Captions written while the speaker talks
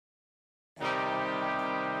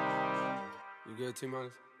You good,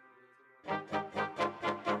 T-Minus?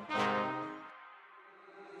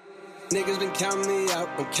 Niggas been counting me out.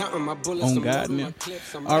 I'm counting my bullets. On Gawd Nem.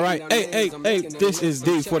 All right. Hey. This is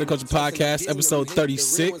the For the Culture Podcast, episode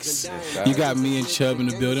 36. You got me and Chubb in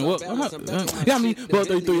the building. Well, you got me, Ball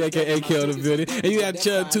 33, aka K in the building. And you got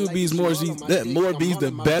Chubb, 2 B's, more B's,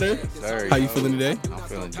 the better. Sir, How you feeling today? I'm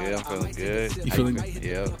feeling good. You feeling good?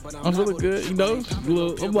 Yeah. I'm feeling good. You know,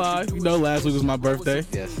 I'm live. You know, last week was my birthday.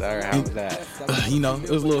 Yes, sir. How was that? You know, it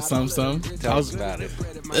was a little something. Tell us about it.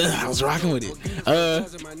 I was rocking with it.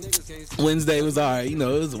 Wednesday was alright, you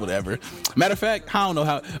know, it was whatever. Matter of fact, I don't know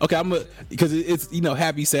how. Okay, because it's, you know,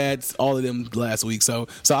 happy, sad, all of them last week. So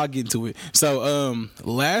I'll get into it. So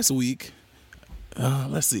last week,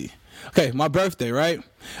 let's see. Okay, my birthday, right?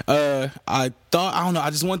 I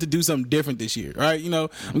just wanted to do something different this year, right? You know,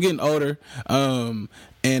 I'm getting older, and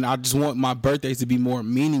I just want my birthdays to be more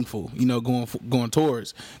meaningful, you know, going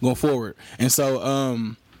forward. And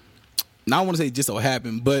so now I want to say just so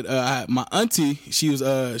happened, but my auntie, she was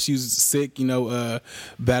sick, you know,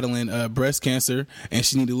 battling breast cancer, and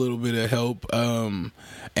she needed a little bit of help. And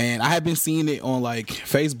I had been seeing it on like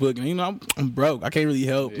Facebook, and you know, I'm broke, I can't really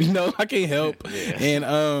help. You know, I can't help. Yeah. And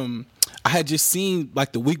I had just seen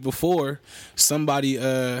like the week before somebody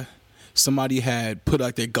had put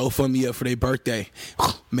like their GoFundMe up for their birthday.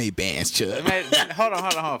 Made bands, Chubb. Hold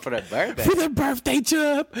on. For their birthday? For their birthday,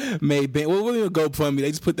 Chubb. Made bands. Well, we didn't GoFundMe. They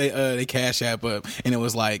just put their Cash App up, and it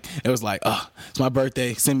was like, oh, it's my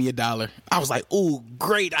birthday. Send me $1. I was like, ooh,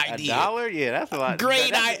 great idea. $1? Yeah, that's a lot.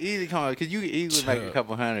 Great idea. idea. Easy come on, because you can easily make a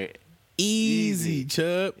couple hundred. Easy,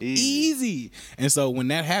 Chubb. Easy. And so when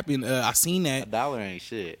that happened, I seen that. $1 ain't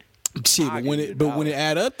shit. Shit, but when it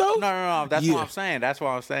add up though, no. That's what I'm saying. That's what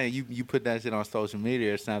I'm saying. You put that shit on social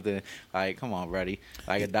media or something. Like, come on, buddy.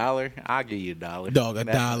 Like $1, I'll give you $1. Dog,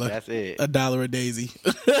 $1. That's it. $1 a daisy.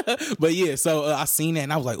 But yeah, so I seen that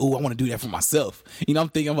and I was like, oh, I want to do that for myself. You know, I'm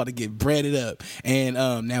thinking I'm about to get breaded up. And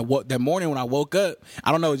that morning when I woke up,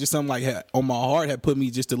 I don't know, just something like on my heart had put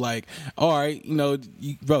me just to like, all right, you know,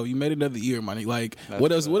 you made another year, money. Like,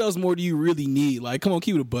 what else more do you really need? Like, come on,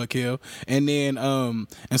 keep it a buck, hell. And then and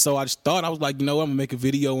so I just thought, I was like, you know what, I'm gonna make a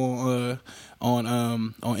video on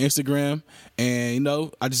Instagram, and you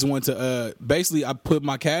know, I just wanted to basically I put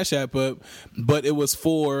my Cash App up, but it was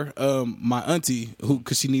for my auntie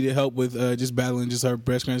because she needed help with just battling just her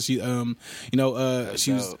breast cancer. She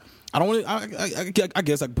she was. I don't want to. I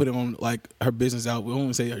guess I could put it on like her business out. We don't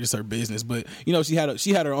want to say just her business, but you know, she had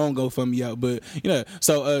her own GoFundMe out. But you know,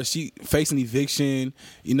 so she facing eviction.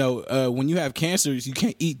 You know, when you have cancer, you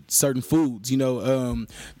can't eat certain foods. You know,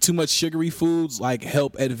 too much sugary foods like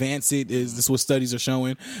help advance it. This what studies are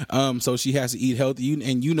showing. So she has to eat healthy.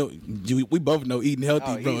 And you know, we both know eating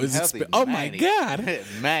healthy, bro. It's expensive. Oh my god,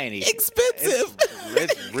 man, expensive.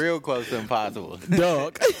 It's real close to impossible,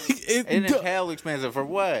 dog. And it's hell expensive for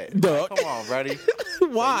what? Dog. Like, come on, buddy.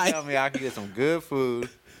 Why? So you tell me I can get some good food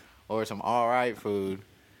or some all right food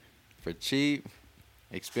for cheap,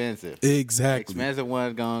 expensive. Exactly. Expensive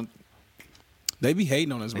ones gonna. They be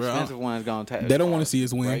hating on us, bro. Expensive ones gonna take. They don't want to see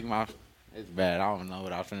us win. It's bad. I don't know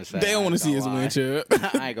what I was finna say. They don't want to see us win, Chubb.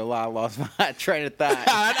 I ain't gonna lie. I lost my train of thought.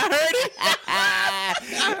 I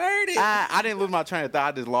heard it. I didn't lose my train of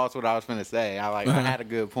thought. I just lost what I was finna say. I had a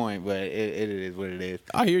good point, but it is what it is.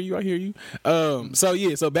 I hear you.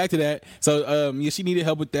 So back to that. So she needed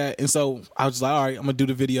help with that, and so I was just like, all right, I'm gonna do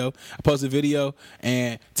the video. I posted a video,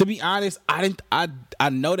 and to be honest, I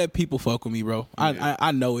know that people fuck with me, bro. Yeah.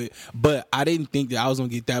 I know it, but I didn't think that I was gonna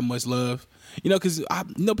get that much love. You know, because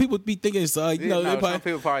people be thinking it's some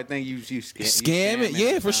people probably think you scamming.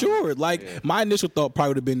 Yeah, for sure. Like my initial thought probably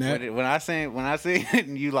would have been that. When I seen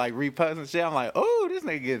you like reposting shit, I'm like, oh, this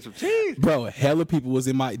nigga getting some cheese, bro. Hella people was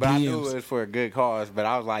in my but DMs. I knew it was for a good cause. But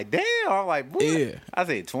I was like, damn. I'm like, boy. Yeah. I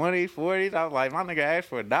said 20, 40. I was like, my nigga asked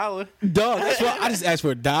for $1. Dog, that's why I just asked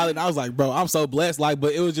for $1, and I was like, bro, I'm so blessed. Like,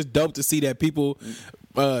 but it was just dope to see that people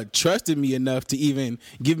trusted me enough to even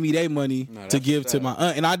give me their money to give to my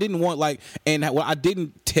aunt. And I didn't want I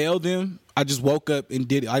didn't tell them. I just woke up and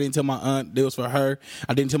did it. I didn't tell my aunt it was for her.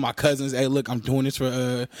 I didn't tell my cousins, hey, look, I'm doing this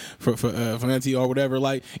for auntie or whatever.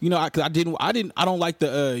 Like, you know, because I don't like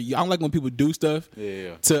I don't like when people do stuff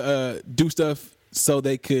to do stuff so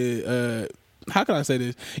they could how can I say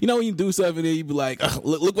this? You know, when you do something and then you be like,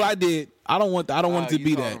 look what I did. I don't want it to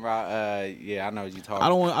be that. About, I know what you talking.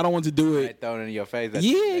 I don't want to do it. Thrown in your face. That's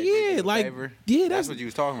what you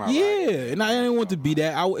was talking about. Yeah, right? And I didn't want to be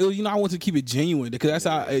that. I want to keep it genuine because that's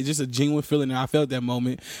how it's just a genuine feeling, and I felt that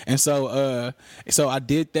moment. And so I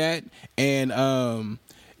did that, and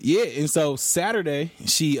and so Saturday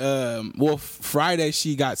Friday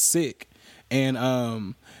she got sick.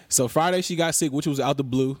 And so Friday she got sick, which was out the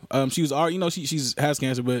blue. She was already, she has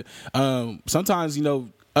cancer, but sometimes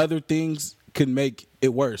other things can make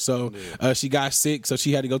it worse. So she got sick, so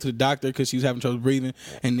she had to go to the doctor because she was having trouble breathing.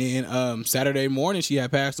 And then Saturday morning she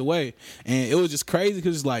had passed away, and it was just crazy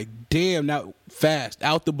because it's like, damn, now fast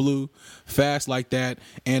out the blue, fast like that.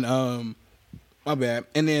 And my bad.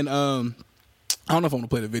 And then I don't know if I'm gonna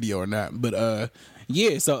play the video or not, but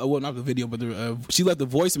yeah. So well, not the video, but she left the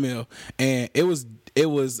voicemail, and it was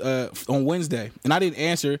on Wednesday, and I didn't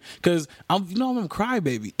answer because I'm a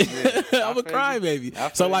crybaby. Yeah, I'm a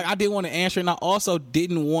crybaby. So like I didn't want to answer, and I also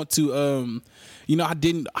didn't want to I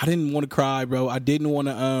didn't want to cry, bro. I didn't want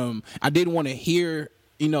to hear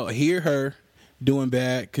her doing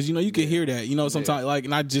bad because you can hear that sometimes like,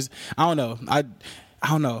 and I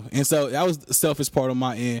don't know. And so that was the selfish part on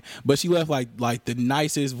my end. But she left like the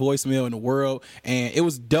nicest voicemail in the world. And it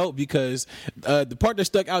was dope because the part that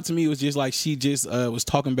stuck out to me was just like she just was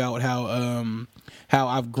talking about how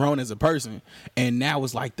I've grown as a person. And that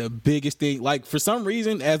was like the biggest thing. Like for some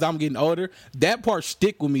reason, as I'm getting older, that part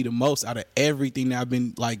stick with me the most out of everything that I've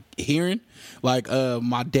been like hearing. Like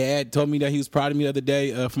my dad told me that he was proud of me the other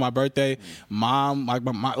day for my birthday. Mom,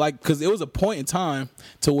 like because it was a point in time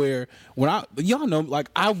to where when y'all know, like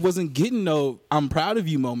I wasn't getting no I'm proud of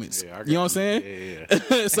you moments. Yeah, you know what I'm saying?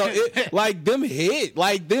 Yeah. So it like them hit.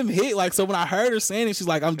 Like so when I heard her saying it, she's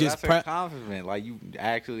like, I'm just proud. Compliment. Like you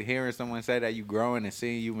actually hearing someone say that you growing and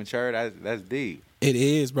seeing you mature, that's deep. It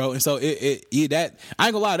is, bro. And so that I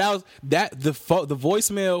ain't gonna lie, the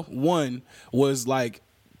voicemail one was like.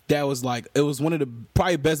 That was like, it was one of the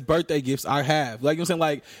probably best birthday gifts I have. Like, you know what I'm saying?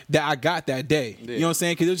 Like, that I got that day. Yeah. You know what I'm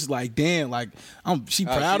saying? Because it was just like, damn, like, she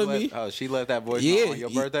proud of me. Oh, she left that voice on your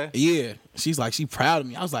birthday? Yeah. She's like, she proud of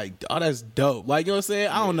me. I was like, oh, that's dope. Like, you know what I'm saying?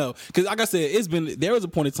 I don't know. Because like I said, there was a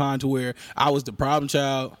point in time to where I was the problem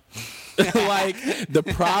child. Like, the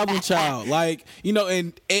problem child. Like,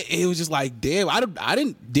 and it was just like, damn, I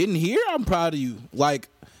didn't hear I'm proud of you. Like,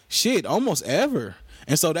 shit, almost ever.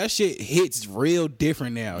 And so that shit hits real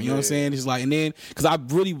different now. You know what I'm saying? It's like, and then, because I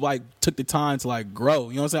really like took the time to like grow.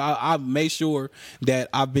 You know what I'm saying? I made sure that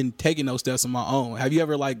I've been taking those steps on my own. Have you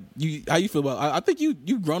ever like, how you feel about, I think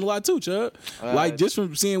you've grown a lot too, Chuck. Like just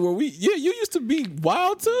from seeing where you used to be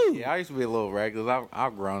wild too. Yeah, I used to be a little reckless.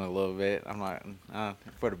 I've grown a little bit. I'm like,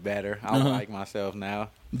 for the better. I like myself now.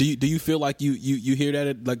 Do you feel like you hear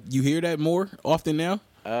that, like you hear that more often now?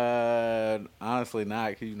 Honestly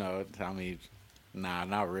not, 'cause I mean, nah,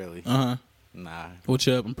 not really. Nah. What's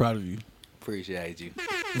up? I'm proud of you. Appreciate you.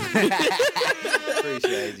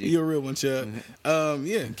 Appreciate you. You're a real one, Chuck.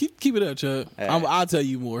 Yeah, keep it up, Chuck. Hey. I'll tell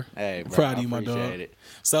you more. Hey, bro, proud of you, my dog. It.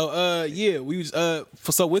 So yeah, we was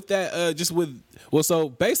so with that so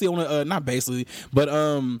basically on not basically, but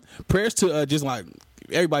prayers to just like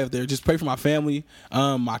everybody up there, just pray for my family,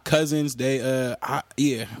 my cousins. They I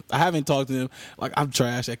haven't talked to them. Like I'm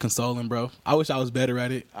trash at consoling, bro. I wish I was better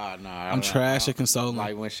at it. No, I'm trash at consoling.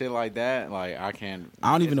 Like when shit like that, like I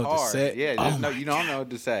don't even know what to say. Yeah, you don't know what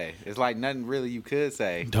to say. It's like nothing really you could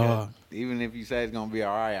say. Dog. Even if you say it's gonna be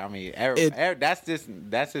all right, I mean, that's just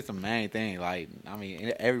the main thing. Like, I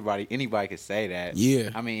mean, anybody could say that. Yeah.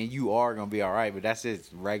 I mean, you are gonna be all right, but that's just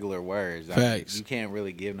regular words. Facts. I mean, you can't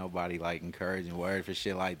really give nobody like encouraging words for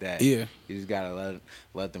shit like that. Yeah. You just gotta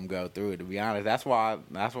let them go through it. To be honest, that's why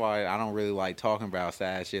I don't really like talking about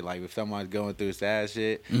sad shit. Like if someone's going through sad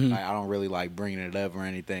shit, like I don't really like bringing it up or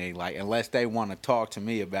anything. Like unless they want to talk to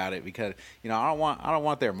me about it, because I don't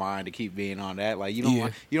want their mind to keep being on that. Like you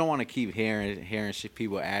don't want to keep hearing shit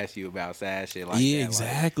people ask you about sad shit like that. Yeah,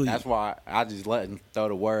 exactly. Like, that's why I just throw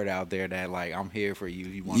the word out there that like I'm here for you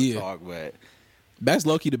if you want to talk, but. That's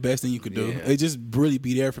low-key the best thing you could do. Yeah. It just really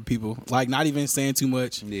be there for people. Like, not even saying too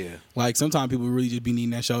much. Yeah. Like, sometimes people really just be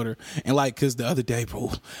needing that shoulder. And, like, because the other day,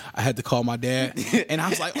 bro, I had to call my dad. And I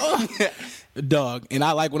was like, oh, dog. And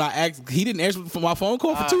I, like, when I asked, he didn't answer for my phone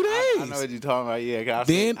call for 2 days. I know what you're talking about, yeah.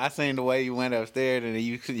 Cause I seen the way you went upstairs and then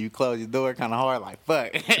you closed your door kind of hard, like,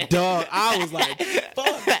 fuck. Dog, I was like,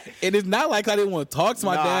 fuck. And it's not like I didn't want to talk to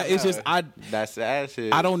my dad. It's just, that's sad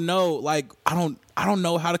shit. I don't know. Like, I don't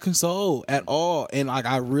know how to console at all, and like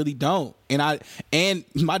I really don't. And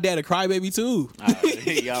my dad a crybaby too.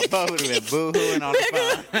 Y'all both have been boo-hooing on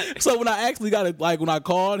the phone. So when I actually got it, like when I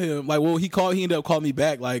called him, like he ended up calling me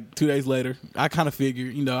back like 2 days later. I kind of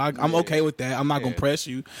figured, I'm okay with that. I'm not gonna press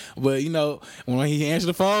you, but when he answered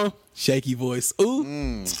the phone, shaky voice.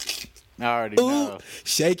 Ooh. I already know.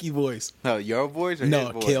 Shaky voice. No, your voice or his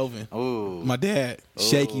voice? Kelvin. Ooh. My dad.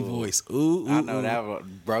 Shaky voice. Ooh. I know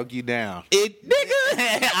that broke you down. It,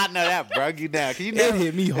 nigga. I know that broke you down. It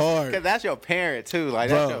hit me hard. Because that's your parent, too.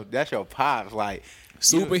 Like, that's your pops. Like,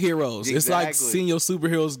 Superheroes. Exactly. It's like seeing your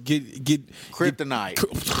superheroes get Kryptonite.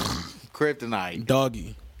 Kryptonite.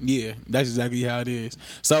 Doggy. Yeah, that's exactly how it is.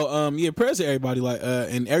 So, yeah, prayers to everybody, like,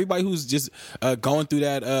 and everybody who's just going through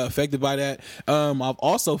that, affected by that. I've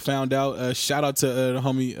also found out, shout out to the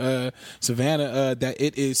homie Savannah, that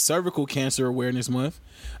it is Cervical Cancer Awareness Month.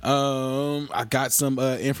 I got some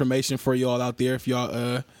information for y'all out there if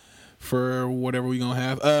y'all for whatever we gonna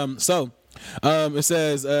have. So, it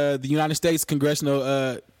says the United States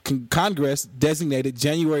Congress designated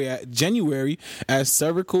January as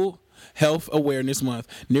Cervical Health Awareness Month.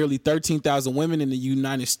 Nearly 13,000 women in the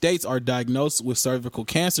United States are diagnosed with cervical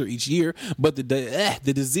cancer each year, but the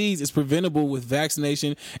disease is preventable with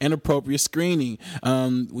vaccination and appropriate screening,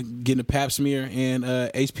 getting a pap smear and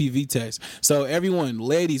HPV test. So everyone,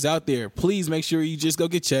 ladies out there, please make sure you just go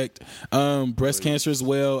get checked. Breast cancer as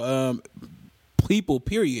well. People,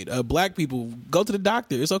 period. Black people, go to the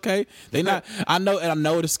doctor. It's okay. They not. I know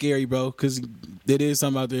it's scary, bro, because it is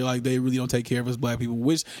something out there like they really don't take care of us black people,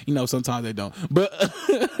 which sometimes they don't. But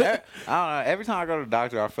I don't know. Every time I go to the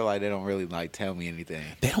doctor, I feel like they don't really like tell me anything.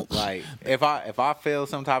 They don't. Like if I feel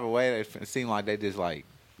some type of way, it seems like they just like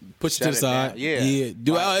push you to the side. Down. Yeah.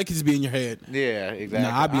 It can just be in your head. Yeah,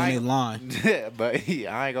 exactly. Nah, I be in that line. But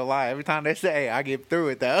I ain't gonna lie. Every time they say, I get through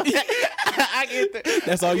it though. I get through.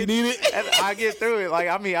 That's all you needed. I get through it. Like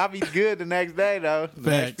I'll be good the next day though. The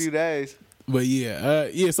next few days. But yeah.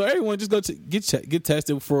 So everyone, just go get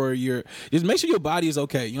tested for your. Just make sure your body is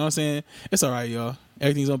okay. You know what I'm saying? It's all right, y'all.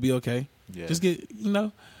 Everything's gonna be okay. Yeah. Just get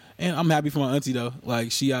And I'm happy for my auntie though.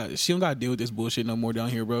 Like she don't gotta deal with this bullshit no more down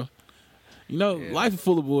here, bro. Life is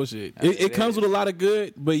full of bullshit. It comes with a lot of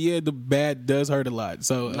good, but the bad does hurt a lot.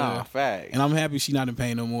 So fact. And I'm happy she's not in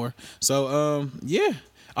pain no more. So yeah.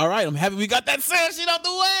 All right, I'm happy we got that sad shit out the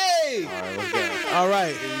way. All right, let's go. All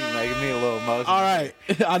right. You're making me a little emotional. All right.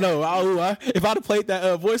 I know. If I'd have played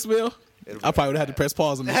that voicemail, I probably would have had to press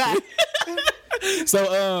pause on that shit.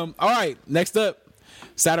 So, all right. Next up,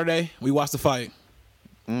 Saturday, we watched the fight.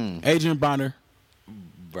 Adrian Bronner.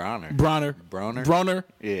 Broner.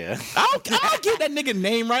 Yeah. I don't get that nigga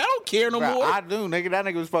name right. I don't care no more. I do, nigga. That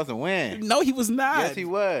nigga was supposed to win. No, he was not. Yes, he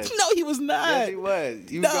was. No, he was not. Yes, he was.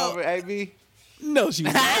 You was going for AB? No, she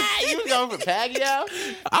was not. You was going for Pacquiao?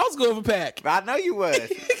 I was going for Pac. I know you was.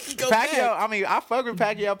 Pacquiao, I mean, I fuck with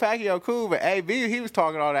Pacquiao. Pacquiao cool, but AB, he was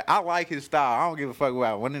talking all that. I like his style. I don't give a fuck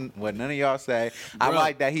about what none of y'all say. Bro. I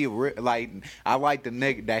like that I like the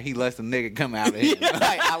nigga that he lets the nigga come out of him.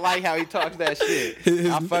 I like how he talks that shit.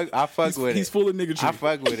 I fuck with it. He's full of nigga. I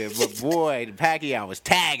fuck with it, but boy, Pacquiao was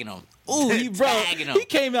tagging him. Ooh, he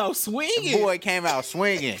came out swinging. Boy came out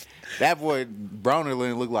swinging. That boy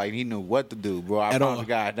Broner looked like he knew what to do, bro. I promise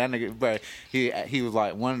God, that nigga, bro. He was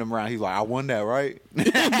like one of them rounds. He's like, I won that, right?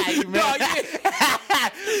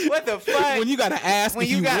 What the fuck? When you gotta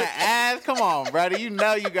ask, come on, brother. You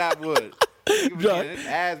know you got wood.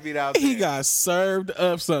 Ass beat out there. He got served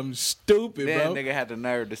up something stupid, then bro. Nigga had the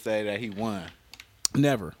nerve to say that he won.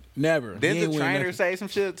 Never. Didn't the trainer say some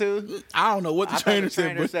shit too? I don't know what the trainer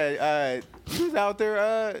said. The trainer said, you was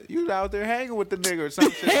out there hanging with the nigga or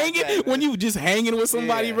something. Hanging? Like when you just hanging with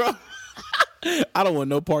somebody, bro? I don't want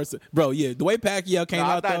no parts of, bro. Yeah, the way Pacquiao came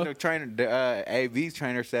out, I thought the AB's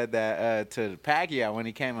trainer said that to Pacquiao when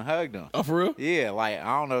he came and hugged him. Oh, for real? Yeah, like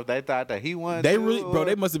I don't know if they thought that he won. They really, bro.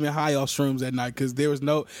 They must have been high off shrooms that night because there was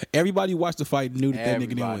no. Everybody who watched the fight knew that nigga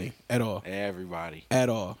didn't win at all. Everybody at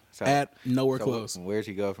all. So, nowhere close. Where's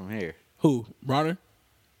he go from here? Who? Bronner?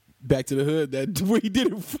 Back to the hood. That where he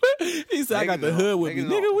did it. He said, "I got the hood with me,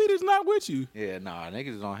 nigga. We just not with you." Yeah, nah,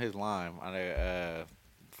 niggas is on his line.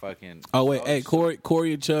 Fucking. Oh wait, hey,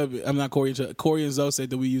 Corey and Chubb. I'm not Corey and Chubb. Corey and Zoe said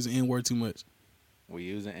that we use the N-word too much. We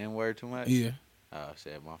using N-word too much? Yeah. Oh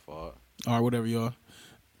shit, my fault. All right, whatever, y'all.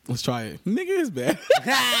 Let's try it. Nigga, it's bad.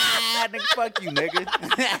 Nigga, fuck you, nigga.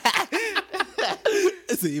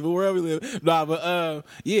 It's even wherever we live. Nah, but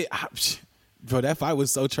yeah, bro, that fight was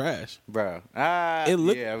so trash, bro. It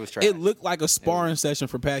was trash. It looked like a sparring session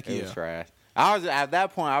for Pacquiao. It was trash. At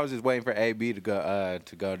that point, I was just waiting for AB to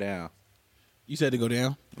go down. You said to go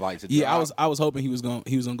down? Like to drop. I was hoping he was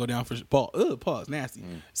gonna go down for pause, nasty.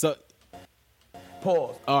 So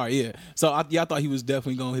pause. All right, yeah. So I thought he was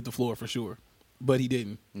definitely gonna hit the floor for sure, but he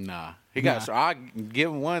didn't. Nah, I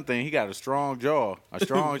give him one thing. He got a strong jaw, a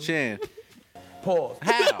strong chin. Pause.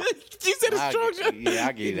 How? You said a strong jaw. Yeah,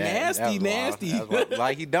 I get that. Nasty.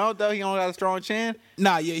 Like he don't though. He don't got a strong chin.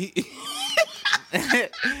 Nah, yeah. He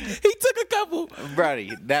took a couple.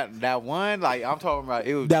 Brody, that one, like I'm talking about,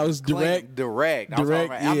 it was That was direct. Direct,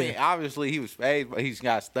 I mean, yeah. obviously he was phased, but he's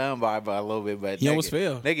got stunned by it by a little bit. But He almost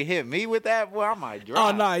fell. Nigga hit me with that, boy, I might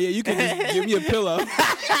drop. Oh nah, yeah, you can just give me a pillow.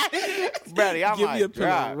 Brody, I Give might me a pillow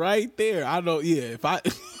drop. right there. I don't. Yeah, if I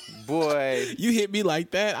Boy, you hit me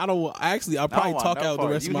like that, I don't. Actually, I'll I don't probably want talk no out the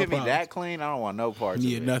part. rest You of my hit me problems. that clean, I don't want no parts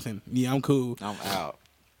Yeah, of it. nothing. Yeah, I'm cool. I'm out.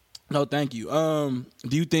 No, thank you.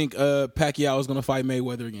 Do you think Pacquiao is gonna fight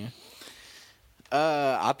Mayweather again?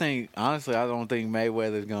 I think honestly, I don't think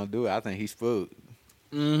Mayweather's gonna do it. I think he's spooked.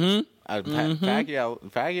 Pacquiao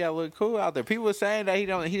looked cool out there. People were saying that he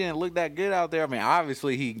didn't look that good out there. I mean,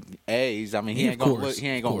 obviously he aged. I mean, he ain't gonna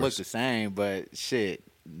look the same. But shit,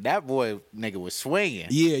 that boy nigga was swinging.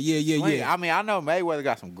 Yeah. I mean, I know Mayweather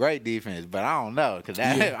got some great defense, but I don't know because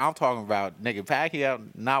I'm talking about nigga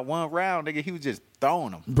Pacquiao. Not one round, nigga. He was just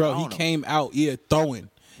throwing him. Bro, he came out, throwing.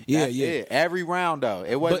 That's it. Every round though,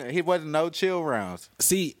 he wasn't no chill rounds.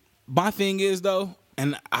 See, my thing is though.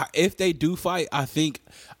 And if they do fight, I think,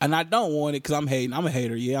 and I don't want it because I'm hating. I'm a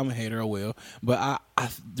hater. Yeah, I'm a hater. I will. But I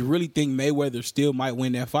really think Mayweather still might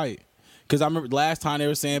win that fight. Because I remember last time they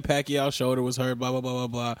were saying Pacquiao's shoulder was hurt, blah, blah, blah, blah,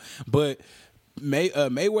 blah. But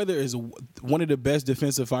Mayweather is one of the best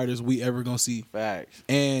defensive fighters we ever going to see. Facts.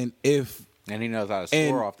 And he knows how to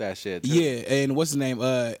score off that shit, too. Yeah, and what's his name?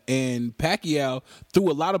 And Pacquiao threw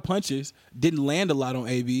a lot of punches, didn't land a lot on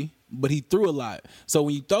AB. But he threw a lot. So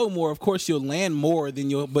when you throw more, of course you'll land more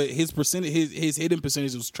than but his percentage, his hitting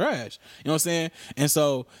percentage was trash. You know what I'm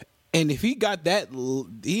saying? And if he got that, he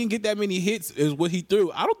didn't get that many hits is what he threw.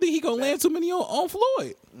 I don't think he gonna land too many on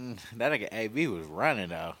Floyd. That nigga AB was running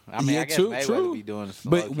though. I mean, I guess Mayweather be doing this.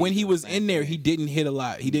 But when he was in there, he didn't hit a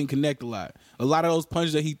lot. He didn't connect a lot. A lot of those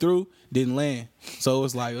punches that he threw didn't land. So it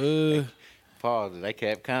was like, pause. They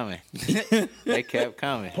kept coming. They kept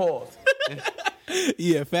coming. Pause.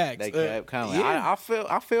 Yeah, facts. They kept coming. Yeah.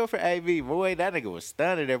 I feel for AB. Boy, that nigga was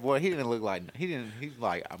stunning there, boy. He didn't look like he's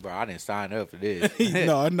like, bro, I didn't sign up for this.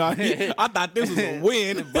 No. I thought this was a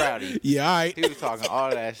win. Browdy. Yeah, all right. He was talking all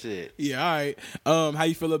that shit. Yeah, all right. How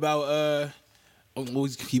you feel about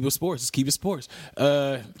let's keep it sports. Let's keep it sports.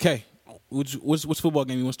 Okay. Which football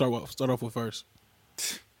game you want to start off with first?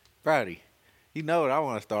 Browdy. You know what I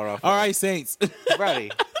want to start off with. All right, Saints. Browdy,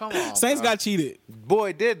 come on. Saints bro. got cheated.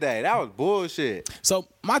 Boy, did they. That was bullshit. So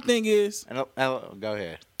my thing is, go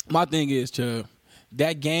ahead. My thing is, Chubb,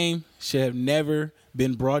 that game should have never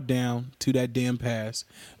been brought down to that damn pass.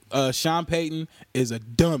 Sean Payton is a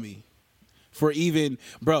dummy for even,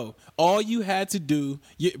 bro. All you had to do,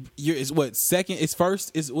 is what second? It's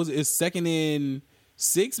first. It's second in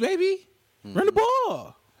 6, maybe. Mm-hmm. Run the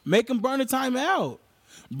ball, make him burn the timeout.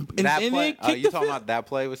 You talking about that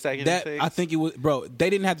play was second and 6? I think it was, bro. They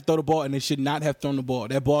didn't have to throw the ball, and they should not have thrown the ball.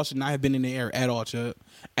 That ball should not have been in the air at all, Chubb.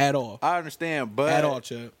 At all. I understand, but at all,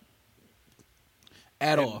 Chubb.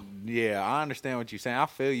 At all. Yeah, I understand what you're saying. I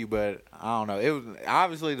feel you, but I don't know. It was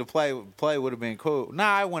obviously the play would have been cool.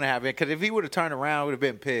 Nah, it wouldn't have been because if he would have turned around, it would have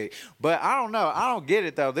been picked. But I don't know. I don't get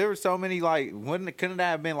it though. There were so many couldn't that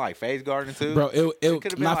have been like face guarding too? Bro,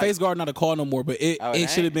 it not face guard, not a call no more. But it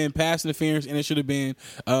should have been pass interference, and it should have been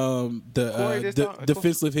the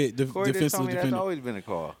defensive hit. Corey defensive told me defender. that's always been a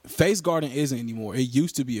call. Face guarding isn't anymore. It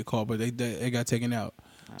used to be a call, but they got taken out.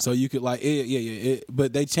 So you could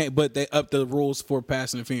but they changed, but they upped the rules for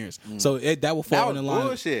pass interference. So that will fall in the line.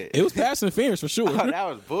 Bullshit. It was pass interference for sure. Oh, that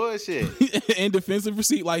was bullshit. And defensive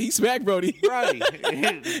receipt, like he smacked Brody. Brody.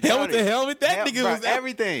 Helmet to helmet. That nigga was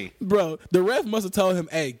everything. Bro, the ref must have told him,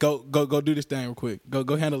 "Hey, go do this thing real quick.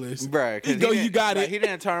 Go handle this." Bro, you got it. He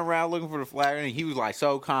didn't turn around looking for the flag, and he was like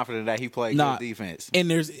so confident that he played good defense. And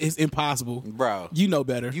it's impossible, bro. You know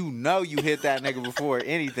better. You know you hit that nigga before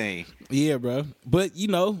anything. Yeah, bro. But you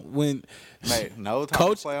know when no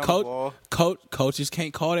time to play on the ball. Coaches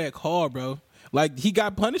can't call that call, bro. Like he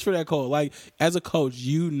got punished for that call. Like as a coach,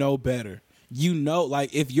 you know better. You know,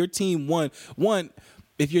 like if your team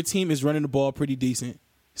if your team is running the ball pretty decent,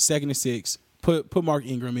 2nd and 6, put Mark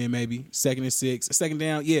Ingram in maybe 2nd and 6, 2nd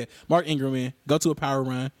down. Yeah, Mark Ingram in. Go to a power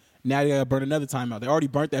run. Now they gotta burn another timeout. They already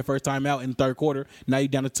burnt that first timeout in the third quarter. Now you're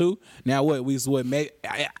down to 2. Now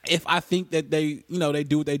if I think that they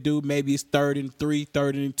do what they do, maybe it's 3rd and 3,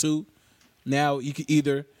 3rd and 2. Now you can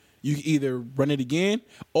either run it again,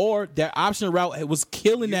 or that option route was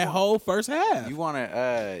killing that whole first half. You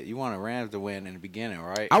want Rams to win in the beginning,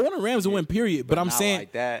 right? I want the Rams to win, period. But I'm not saying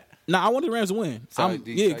like that. Nah, I want the Rams to win.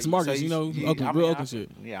 Because Marcus, Oakland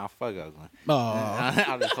shit. Yeah, I fuck Oakland. Oh,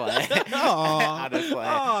 I'm just playing. I'm just playing.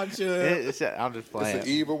 I'm just playing. It's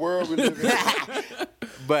an evil world we live in.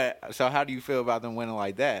 But so, how do you feel about them winning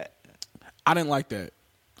like that? I didn't like that.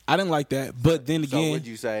 I didn't like that. But then So again, would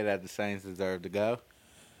you say that the Saints deserve to go?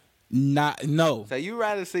 no. So you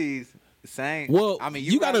rather see Saints? Well, I mean,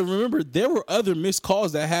 you got to rather- remember there were other missed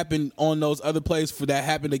calls that happened on those other plays that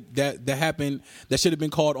happened that should have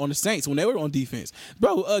been called on the Saints when they were on defense.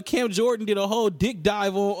 Bro, Cam Jordan did a whole dick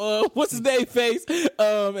dive on what's his name face,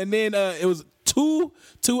 and then it was two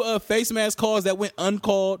face mask calls that went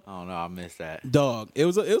uncalled. I don't know. I missed that. Dog, it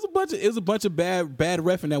was a bunch of bad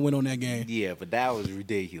reffing that went on that game. Yeah, but that was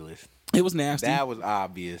ridiculous. It was nasty. That was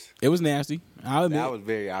obvious. It was nasty. I'll admit. That was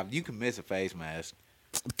very obvious. You can miss a face mask.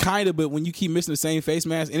 Kind of, but when you keep missing the same face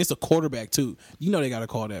mask, and it's a quarterback too, you know they got to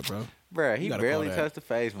call that, bro. Bro, he barely that. touched the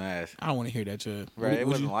face mask. I don't want to hear that, Chud. Bro, it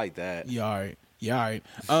wasn't like that. Yeah, all right.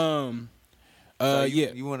 So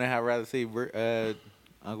Yeah. You wouldn't have rather see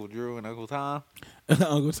Uncle Drew and Uncle Tom?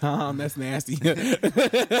 Uncle Tom, that's nasty.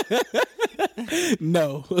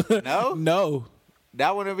 No. No? No.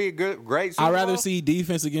 That wouldn't be a great Super I'd rather Bowl? see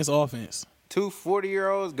defense against offense. Two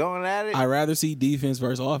 40-year-olds going at it? I'd rather see defense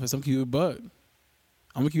versus offense. I'm keep it buck.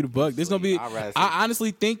 I'm gonna keep it buck. This gonna be. I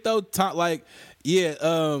honestly think though, I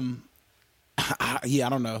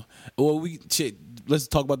don't know. Well, let's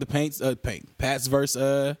talk about the Pats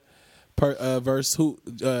versus versus who?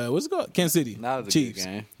 What's it called? Kansas City. That was a Chiefs.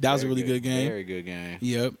 good game. That was a really good game. Very good game.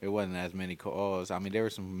 Yep. It wasn't as many calls. I mean, there were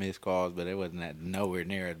some missed calls, but it wasn't nowhere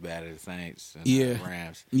near as bad as the Saints and the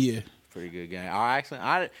Rams. Yeah. Pretty good game.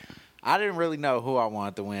 I didn't really know who I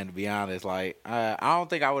wanted to win, to be honest. Like, I don't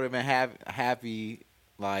think I would have been happy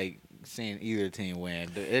like seeing either team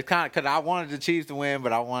win. It's kind of because I wanted the Chiefs to win,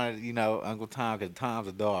 but I wanted Uncle Tom because Tom's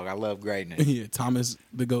a dog. I love greatness. Yeah, Thomas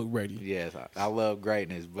the GOAT Brady. Yes, I love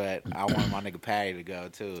greatness, but I wanted my nigga Patty to go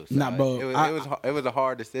too. So Nah, bro, it was a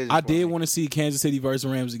hard decision. I did want to see Kansas City versus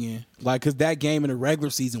Rams again, like because that game in the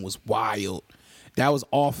regular season was wild. That was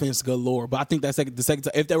offense galore. But I think the second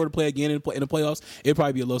time, if they were to play again in the playoffs, it'd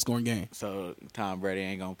probably be a low scoring game. So Tom Brady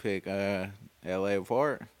ain't gonna pick L.A.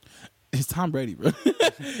 apart. It's Tom Brady, bro.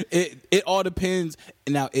 It all depends.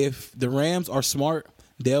 Now, if the Rams are smart,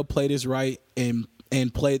 they'll play this right and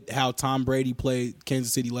play how Tom Brady played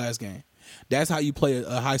Kansas City last game. That's how you play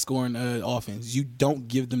a high scoring offense. You don't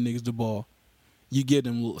give them niggas the ball. You give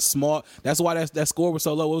them small. That's why that score was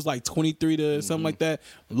so low. It was like 23 to something like that.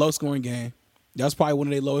 Low scoring game. That's probably one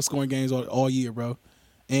of their lowest scoring games all year, bro.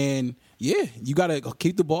 And yeah, you gotta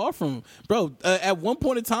keep the ball from bro. At one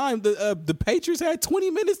point in time, the Patriots had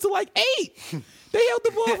 20 minutes to like 8. They held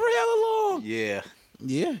the ball for hella long. Yeah,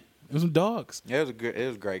 it was some dogs. It was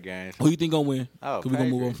a great game. Who you think gonna win? Oh, we gonna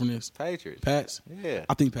move on from this. Patriots. Pats. Yeah,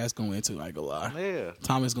 I think Pats gonna win too. I ain't gonna lie. Yeah,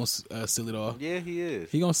 Thomas gonna seal it off. Yeah, he is.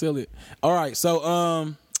 He gonna seal it. All right.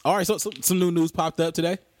 So So some new news popped up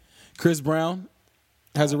today. Chris Brown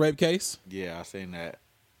has a rape case. Yeah, I seen that.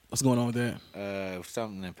 What's going on with that?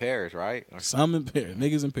 Something in Paris, right? Something in Paris.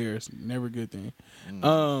 Niggas in Paris. Never a good thing.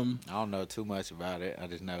 I don't know too much about it. I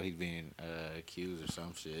just know he's being accused or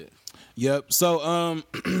some shit. Yep. So,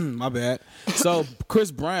 my bad. So,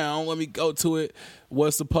 Chris Brown, let me go to it,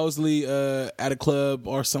 was supposedly at a club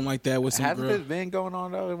or something like that with some Hasn't girl. this been going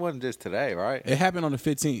on, though? It wasn't just today, right? It happened on the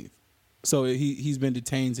 15th. So, he's been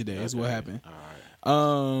detained today is what happened. All right.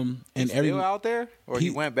 And He's still out there? Or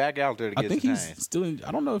he went back out there to get detained? He's still in,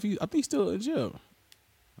 I don't know if I think he's still in jail.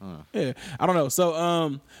 Yeah, I don't know.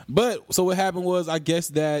 So, but what happened was, I guess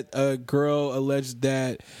that a girl alleged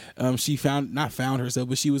that she not found herself,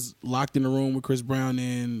 but she was locked in the room with Chris Brown,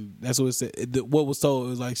 and that's what it said. What was told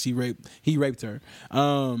was like he raped her.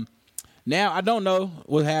 Now I don't know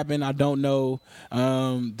what happened. I don't know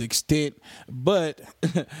the extent, but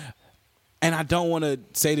and I don't want to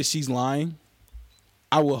say that she's lying.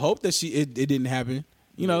 I would hope that it didn't happen.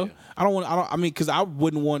 You know, yeah. I mean, because I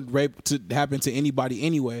wouldn't want rape to happen to anybody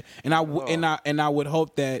anyway, and I would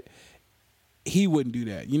hope that he wouldn't do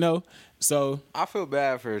that. You know, so I feel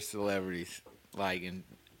bad for celebrities, like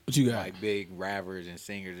what you got, like big rappers and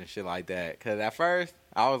singers and shit like that. Because at first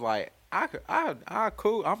I was like, I'm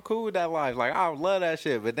cool with that life. Like I love that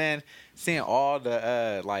shit. But then seeing all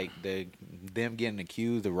the them getting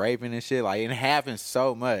accused of raping and shit, like it happens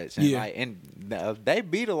so much. And they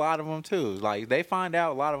beat a lot of them too. Like they find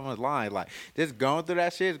out a lot of them is lying. Like just going through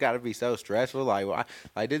that shit's got to be so stressful. Like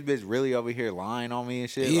this bitch really over here lying on me and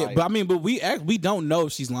shit. Yeah, like, but we don't know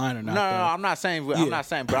if she's lying or not. No, I'm not saying. Yeah. I'm not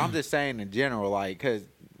saying. But I'm just saying in general, like because.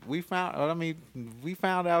 We found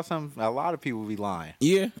out a lot of people be lying.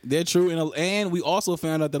 Yeah, they're true, and we also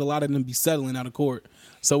found out that a lot of them be settling out of court.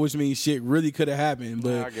 So, which means shit really could have happened.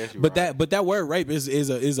 But I guess you're right. that word rape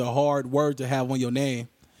is a hard word to have on your name.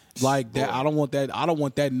 Like that, I don't want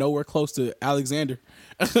that nowhere close to Alexander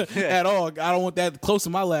at all. I don't want that close to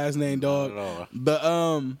my last name, dog. Not at all. But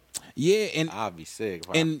Yeah, and I'll be sick.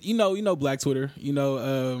 And you know Black Twitter.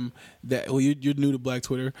 That you're new to Black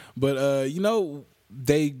Twitter, but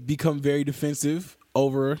they become very defensive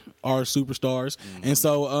over our superstars, and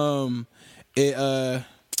so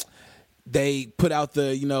they put out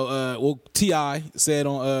the T.I. said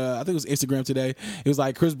on I think it was Instagram today. It was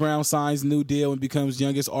like Chris Brown signs new deal and becomes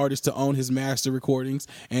youngest artist to own his master recordings,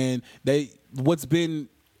 and what's been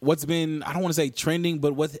I don't want to say trending,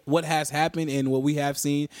 but what has happened and what we have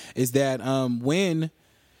seen is that when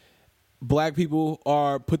Black people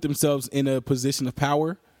are put themselves in a position of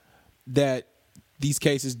power, that these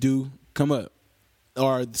cases do come up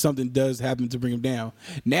or something does happen to bring them down.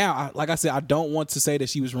 Now, like I said, I don't want to say that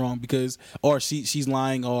she was wrong or she's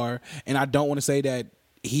lying, and I don't want to say that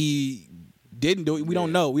he didn't do it. We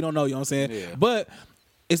don't know. You know what I'm saying? Yeah. But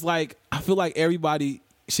it's like I feel like everybody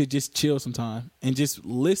should just chill sometime and just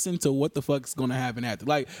listen to what the fuck's gonna happen after.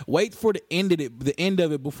 Like, wait for the end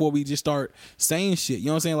of it before we just start saying shit. You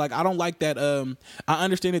know what I'm saying? Like, I don't like that. I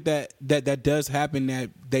understand that does happen,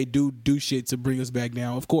 that they do shit to bring us back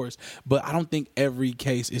down, of course. But I don't think every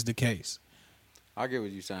case is the case. I get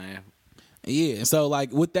what you're saying. Yeah, and so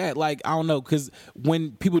like with that, like I don't know, because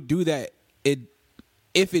when people do that,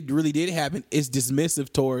 if it really did happen, it's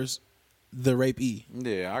dismissive towards the rapee.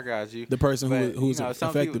 Yeah, I got you. The person who's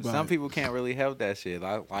affected by it. Some people can't really help that shit.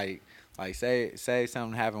 Like say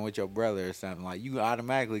something happened with your brother or something, like you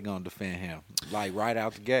automatically gonna defend him, like right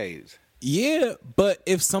out the gates. Yeah, but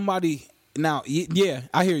if somebody now, yeah,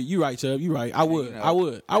 I hear you. You right, Chubb. You right. I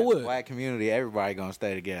would. Black community, everybody gonna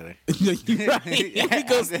stay together. You right. We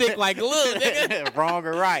gonna stick like look, nigga. Wrong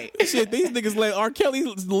or right. Shit, these niggas let R. Kelly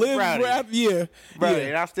live rap. Yeah, bro. Yeah.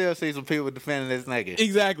 And I still see some people defending this nigga.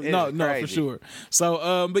 Exactly. No, for sure.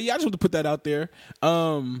 So, but yeah, I just want to put that out there.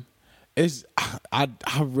 I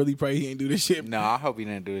really pray he didn't do this shit. No, I hope he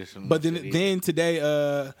didn't do this. But then today,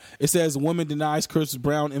 it says woman denies Chris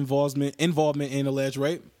Brown involvement in alleged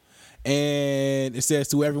rape. And it says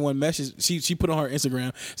to everyone she put on her Instagram,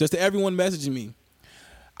 it says to everyone messaging me,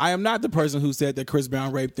 I am not the person who said that Chris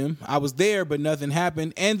Brown raped him. I was there, but nothing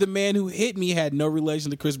happened. And the man who hit me had no relation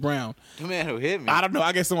to Chris Brown. The man who hit me? I don't know.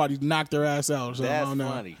 I guess somebody knocked their ass out. So that's I don't know.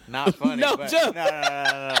 Funny. Not funny. No, but, Joe.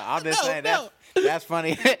 No. I'm just saying that's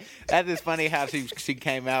funny. That's just funny how she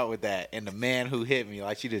came out with that. And the man who hit me,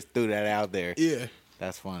 like she just threw that out there. Yeah.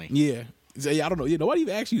 That's funny. Yeah. I don't know. Nobody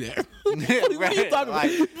even asked you that. What are you talking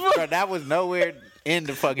about? Bro, that was nowhere in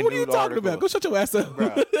the fucking What are you talking article. about? Go shut your ass up.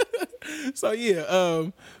 Bro. So yeah,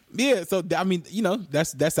 so I mean,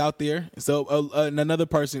 that's out there. So another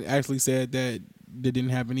person actually said that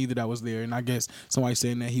didn't happen either, that was there, and I guess somebody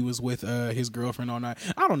saying that he was with his girlfriend all night.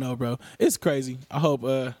 I don't know, bro. It's crazy. I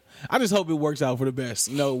just hope it works out for the best.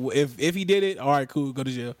 If he did it, all right, cool, go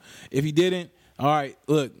to jail. If he didn't, all right,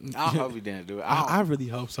 look. I hope he didn't do it. I really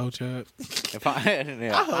hope so, Chubb.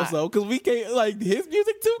 I hope so, because we can't, like, his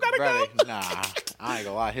music too gotta go. Nah, I ain't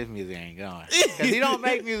gonna lie, his music ain't going. Because he don't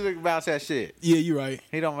make music about that shit. Yeah, you're right.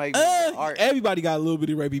 He don't make music art. Everybody got a little bit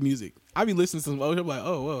of rapey music. I be listening to some old shit, I'm like,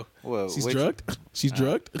 oh, whoa. Well, she's drugged? She's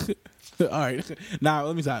drugged? All right. Nah,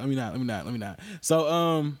 let me not.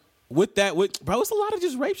 So, with that, bro, it's a lot of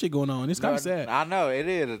just rape shit going on. It's kind of sad. I know it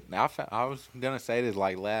is. I was gonna say this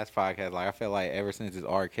like last podcast. Like I feel like ever since this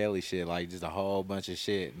R. Kelly shit, like just a whole bunch of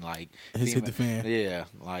shit, and like it's hit the fan. Yeah,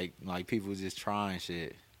 like people just trying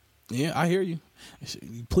shit. Yeah, I hear you.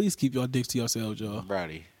 Please keep your dicks to yourselves, y'all.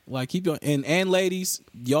 Brody. Like keep your and ladies,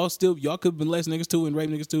 y'all could molest niggas too and rape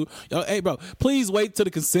niggas too. Y'all, hey, bro, please wait till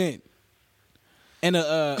the consent. In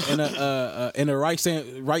a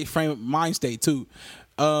right frame of mind state too.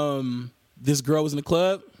 This girl was in the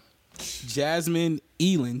club. Jasmine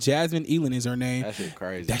Elin is her name. That shit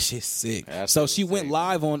crazy. That shit's sick. So she went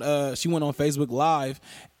live on she went on Facebook Live,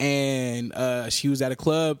 and she was at a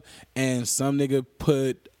club, and some nigga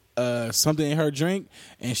put something in her drink,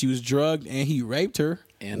 and she was drugged, and he raped her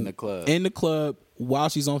in the club while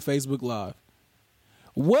she's on Facebook Live.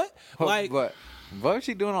 What? Like what was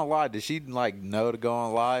she doing on live? Did she like know to go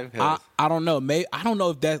on live? I don't know. I don't know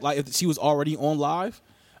if that like if she was already on live,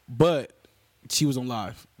 but she was on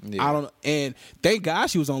live. Yeah. I don't know. And thank God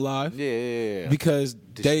she was on live. Yeah. Because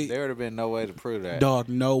there would have been no way to prove that. Dog,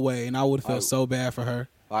 no way. And I would have felt so bad for her.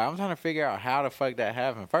 Like I'm trying to figure out how the fuck that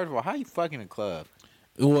happened. First of all, how you fucking in a club?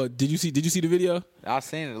 Well, did you see the video? I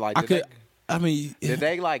seen it. Like did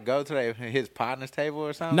they like go to his partner's table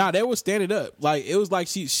or something? Nah, they were standing up. Like it was like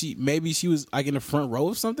she maybe she was like in the front row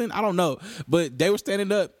of something. I don't know, but they were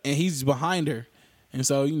standing up and he's behind her, and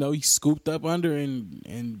so he scooped up under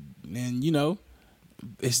and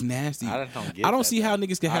it's nasty. I don't see how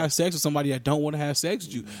niggas can have sex with somebody that don't want to have sex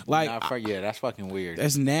with you. Like that's fucking weird.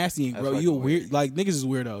 That's nasty, and bro. You're weird. Like niggas is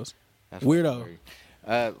weirdos. That's Weirdo.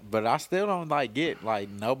 But I still don't like get like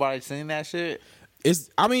nobody seen that shit.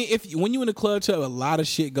 I mean, when you in the club, Chubb, a lot of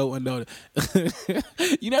shit go unnoticed.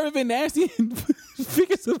 You never been nasty and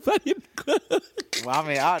figure somebody in the club? Well, I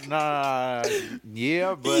mean,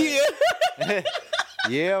 yeah, but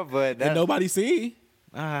yeah, but And nobody see.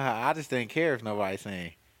 I just didn't care if nobody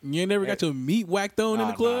seen. You ain't never got your meat whacked on in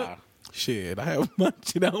the club? Nah. Shit, I had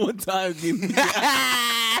munching out one time.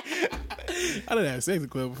 I done had sex in the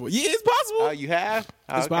club before. Yeah, it's possible. Oh, you have?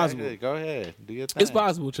 It's possible. Good. Go ahead, do your thing. It's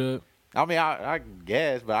possible, Chubb. I mean, I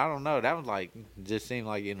guess, but I don't know. That was like just seemed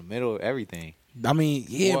like in the middle of everything. I mean,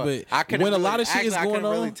 yeah, Well, but when a lot of shit is I going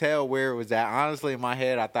couldn't really on, tell where it was at. Honestly, in my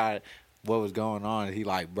head, I thought what was going on is he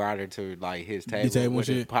like brought her to like his table with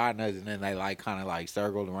his partners, and then they like kind of like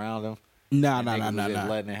circled around him. Nah.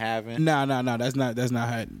 Letting it happen. Nah. That's not.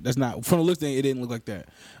 From the looks, it didn't look like that.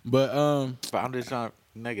 But I'm just trying,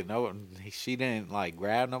 nigga. No, she didn't like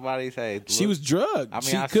grab nobody. Say she was drugged. I mean,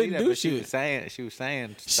 she I couldn't see that, do but shit. She was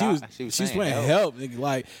saying She was playing help. Nigga.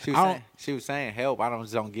 Like she was saying help. I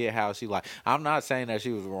don't get how she like. I'm not saying that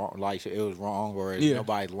she was wrong. Like it was wrong or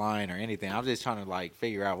nobody's lying or anything. I'm just trying to like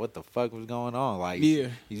figure out what the fuck was going on. Like you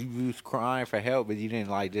was crying for help, but you didn't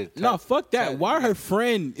like just. No, fuck that. Why her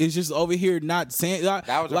friend is just over here not saying that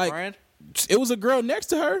was like, a friend? It was a girl next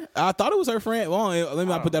to her. I thought it was her friend. Well, let me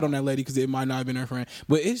not put that on that lady because it might not have been her friend.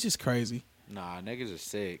 But it's just crazy. Nah, niggas are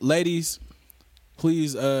sick. Ladies,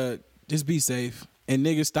 please just be safe. And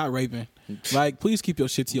niggas, stop raping. Like, please keep your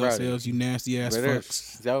shit to yourselves, you nasty ass fucks. There's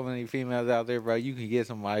so many females out there, bro. You can get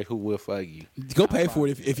somebody who will fuck you. Go pay for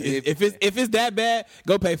it. If it's that bad,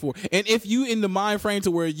 go pay for it. And if you in the mind frame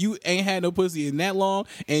to where you ain't had no pussy in that long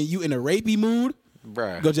and you in a rapey mood,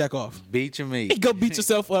 bruh, go jack off. Beat your meat. Go beat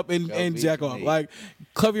yourself up and jack off. Like,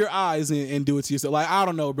 cover your eyes and do it to yourself. Like, I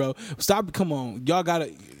don't know, bro. Stop. Come on. Y'all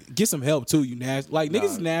gotta get some help too, you nasty. Like, niggas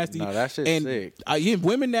is nasty. No, that shit's sick. Yeah,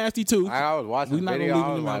 women nasty too. I was watching the video.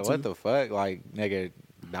 I was like, what the fuck? Like, nigga,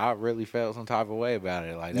 I really felt some type of way about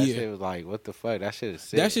it. Like, that shit was like, what the fuck? That shit is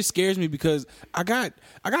sick. That shit scares me because I got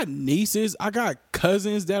nieces, I got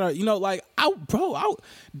cousins that are, like, I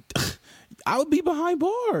would be behind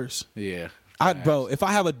bars. Yeah. Bro, if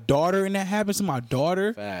I have a daughter and that happens to my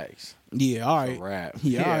daughter. Facts. Yeah, all right. It's a wrap.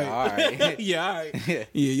 Yeah, all right. Yeah, all right. Yeah,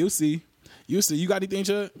 you'll see. You got anything,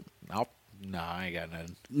 Chuck? No, I ain't got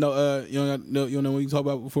nothing. No, you don't know what you talk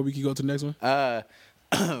about before we can go to the next one?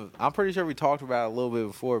 I'm pretty sure we talked about it a little bit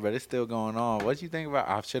before, but it's still going on. What you think about?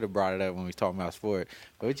 I should have brought it up when we was talking about sport.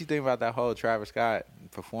 But what you think about that whole Travis Scott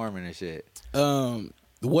performing and shit?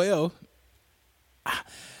 Well,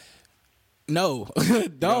 no, don't. You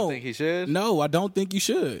don't think he should? No, I don't think you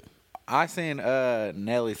should. I seen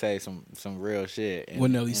Nelly say some real shit.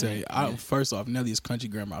 What Nelly say? First off, Nelly is country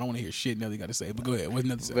grammar. I don't want to hear shit Nelly got to say. But go ahead. What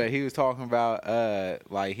Nelly say? But he was talking about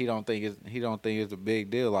like he don't think it's a big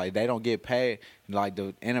deal. Like they don't get paid. Like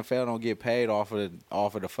the NFL don't get paid off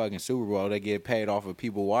of the fucking Super Bowl. They get paid off of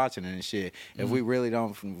people watching it and shit. Mm-hmm. If we really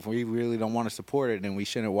don't want to support it, then we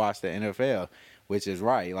shouldn't watch the NFL. Which is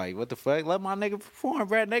right. Like what the fuck? Let my nigga perform,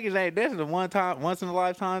 bro. Niggas ain't. This is a once in a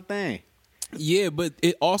lifetime thing. Yeah, but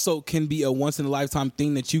it also can be a once in a lifetime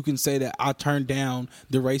thing that you can say that I turned down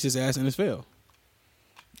the racist ass NFL.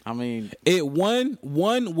 I mean,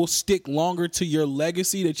 one will stick longer to your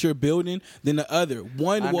legacy that you're building than the other.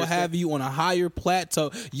 One will have you on a higher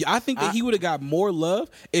plateau. I think that he would have got more love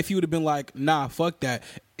if he would have been like, nah, fuck that.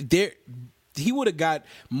 He would have got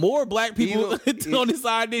more black people on his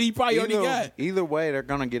side than he probably already got. Either way, they're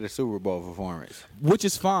gonna get a Super Bowl performance, which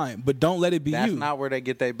is fine. But don't let it be That's not where they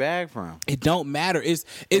get their bag from. It don't matter. It's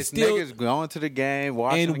still niggas going to the game,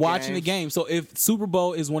 watching the game. So if Super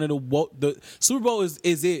Bowl is one of the Super Bowl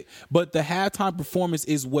is it, but the halftime performance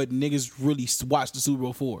is what niggas really watch the Super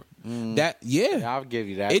Bowl for. I'll give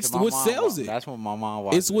you that. It's what sells it. That's what my mom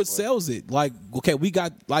watched. It's what sells it. Like, okay, we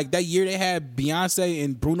got like that year they had Beyonce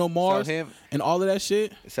and Bruno Mars and all of that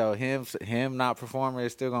shit. So him not performing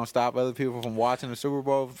is still gonna stop other people from watching the Super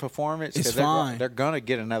Bowl performance. It's fine. They're gonna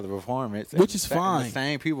get another performance, which is fine. The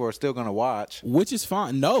same people are still gonna watch, which is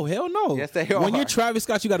fine. No, hell no. Yes, they are. When you're Travis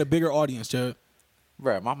Scott, you got a bigger audience, Chuck.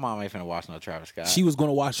 Bro, my mom ain't finna watch no Travis Scott. She was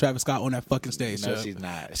gonna watch Travis Scott on that fucking stage. No, Chuck. she's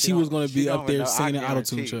not. She was gonna be up there singing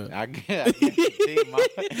auto-tune. Chuck. I get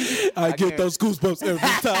those goosebumps every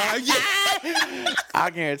time. I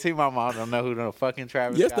guarantee my mom don't know who the fucking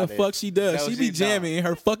Travis Scott is. Yes, the fuck she does. No, she be jamming in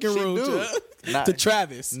her fucking room to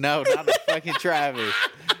Travis. No, not the fucking Travis.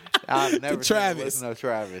 I've never listened to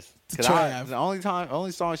Travis. The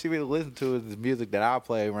only song she really listens to is the music that I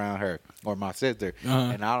play around her or my sister,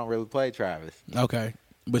 and I don't really play Travis. Okay,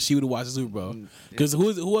 but she would have watched the Super Bowl because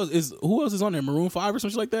who else is on there? Maroon 5 or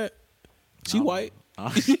something like that. She white.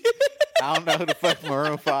 I don't know who the fuck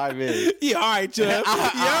Maroon 5 is. Yeah, all right, Chubb. Yeah, all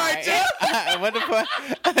right, Chubb. What the fuck?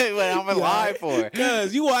 What I'm alive for?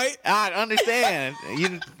 Cause you white. I understand.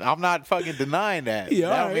 I'm not fucking denying that. Yeah,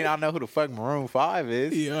 That don't alright. mean I know who the fuck Maroon 5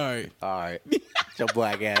 is. Yeah, all right. All right. Shut your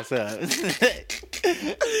black ass up.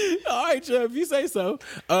 All right, Chubb, if you say so.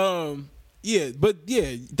 Yeah, but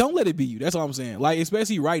yeah, don't let it be you. That's all I'm saying. Like,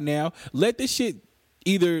 especially right now, let this shit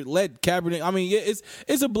either let Kaepernick. I mean, yeah,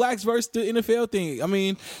 it's a blacks versus the NFL thing. I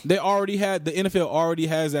mean, the NFL already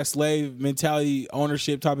has that slave mentality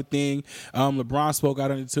ownership type of thing. LeBron spoke out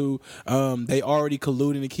on it too. They already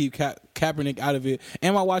colluding to keep Kaepernick out of it.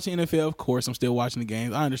 Am I watching NFL? Of course, I'm still watching the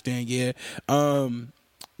games. I understand. Yeah.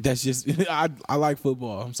 That's just I like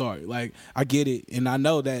football. I'm sorry. Like, I get it, and I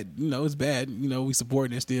know that it's bad. We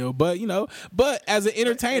supporting it still, but but as an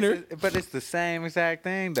entertainer, but it's the same exact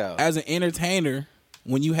thing though. As an entertainer,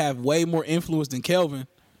 when you have way more influence than Kelvin,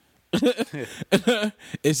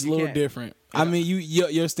 it's a little different. Yeah. I mean,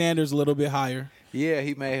 your standards a little bit higher. Yeah,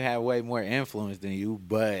 he may have way more influence than you,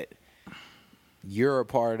 but you're a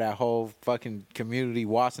part of that whole fucking community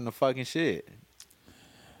watching the fucking shit.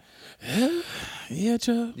 Yeah,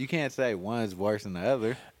 Chubb. You can't say one's worse than the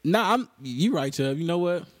other. Nah, you right, Chubb. You know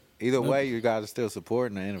what? Either way, you guys are still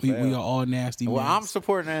supporting the NFL. We are all nasty. Well, men. I'm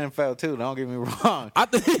supporting the NFL too. Don't get me wrong.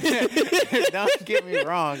 Don't get me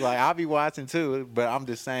wrong. Like, I'll be watching too, but I'm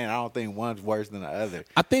just saying I don't think one's worse than the other.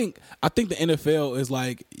 I think the NFL is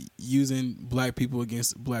like using black people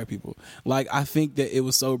against black people. Like, I think that it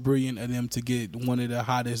was so brilliant of them to get one of the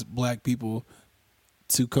hottest black people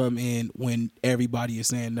to come in when everybody is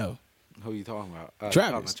saying no. Who you talking about?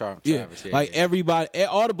 Travis. Travis. Yeah. Like, everybody,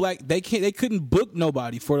 all the black, they couldn't book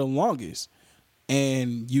nobody for the longest,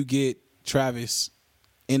 and you get Travis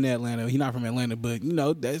in Atlanta. He's not from Atlanta, but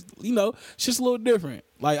that's it's just a little different.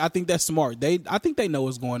 Like, I think that's smart. I think they know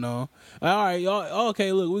what's going on. Like, all right, y'all.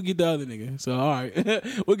 Okay, look, we'll get the other nigga. So all right,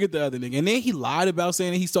 we'll get the other nigga. And then he lied about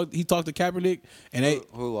saying that he talked to Kaepernick, and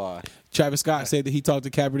who lied? Travis Scott said that he talked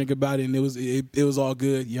to Kaepernick about it, and it was all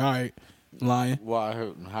good. Yeah, all right. Lying.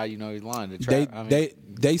 Well, how you know he's lying?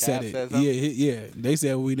 They said it. Yeah. They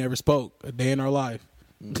said we never spoke a day in our life.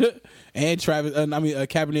 And Travis,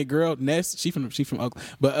 Kaepernick girl Ness, she from Oakland,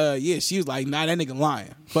 but yeah, she was like, nah, that nigga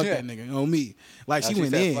lying. Fuck that nigga on me. Like, she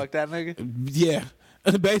went in. Fuck that nigga. Yeah,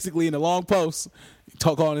 basically in a long post,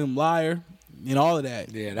 calling him liar and all of that.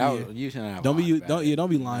 Yeah, that was you shouldn't have. Don't be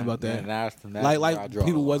lying about that. That's like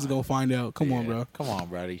people wasn't gonna find out. Come on, bro. Come on,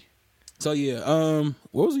 buddy. So yeah,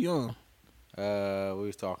 what was he on? We was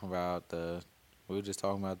just talking about the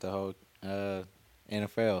whole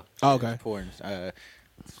NFL. Oh, okay. Importance.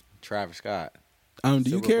 Travis Scott. Do you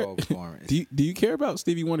Super care? Bowl performance. Do you care about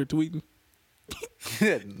Stevie Wonder tweeting?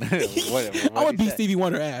 I would beat Stevie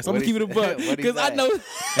Wonder ass. I'm gonna keep it a buck because I know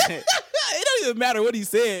it don't even matter what he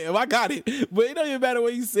said. If I got it, but it don't even matter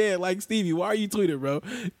what he said. Like, Stevie, why are you tweeting, bro?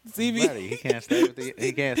 Stevie, buddy, he can't stay with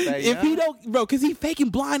he can't stay. If he don't, bro, because he faking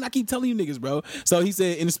blind. I keep telling you niggas, bro. So he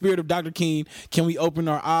said, in the spirit of Dr. King, can we open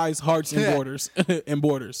our eyes, hearts, and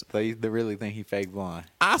borders? So you really think he fake blind?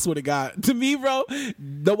 I swear to God, to me, bro,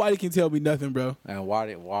 nobody can tell me nothing, bro. And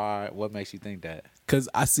why? What makes you think that? Because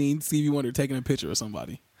I seen Stevie Wonder taking a picture of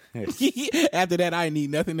somebody. After that, I need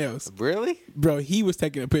nothing else. Really? Bro, he was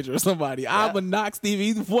taking a picture of somebody. Yeah. I'ma knock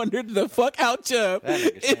Stevie Wonder the fuck out, Chubb.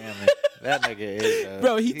 That nigga is...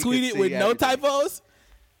 bro, he tweeted with no typos.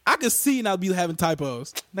 I could see and I'll be having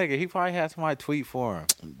typos. Nigga, he probably had somebody tweet for him.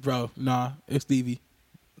 Bro, nah, it's Stevie.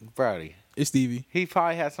 Brody. It's Stevie. He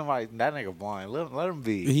probably had somebody... That nigga blind. Let him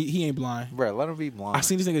be. He ain't blind. Bro, let him be blind. I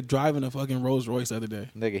seen this nigga driving a fucking Rolls Royce the other day.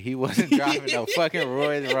 Nigga, he wasn't driving no fucking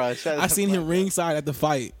Rolls Royce. I seen him ringside at the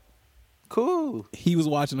fight. Cool. He was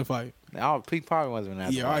watching the fight. He probably wasn't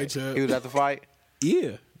at the fight. Yeah, all right, Chubb. He was at the fight?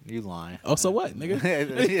 Yeah. You lying. Oh, so what, nigga?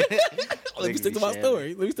 Let me stick to my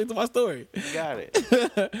story. You got it.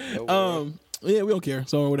 Yeah, we don't care.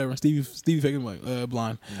 So whatever. Stevie faking like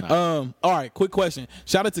blind. No. All right, quick question.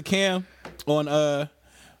 Shout out to Cam on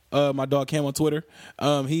my dog Cam on Twitter.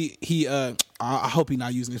 I hope he's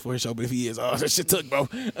not using this for his show, but if he is, that shit took, bro.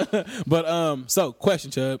 But so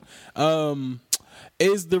question, Chubb.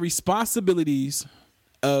 Is the responsibilities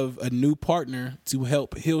of a new partner to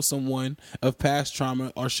help heal someone of past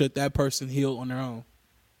trauma, or should that person heal on their own?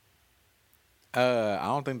 I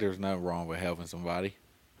don't think there's nothing wrong with helping somebody.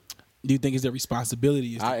 Do you think it's their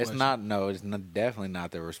responsibility? It's not. No, it's definitely not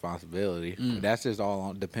their responsibility. That's just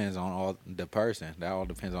depends on all the person. That all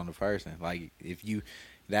depends on the person. Like, if you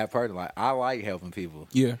that person, like, I like helping people.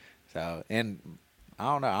 Yeah. So, and I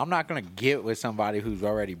don't know. I'm not gonna get with somebody who's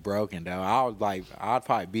already broken though. I'd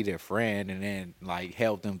probably be their friend and then like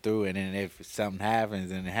help them through it. And if something happens,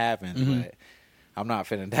 then it happens. Mm-hmm. But I'm not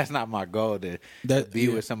finna. That's not my goal to be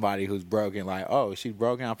with somebody who's broken. Like, oh, she's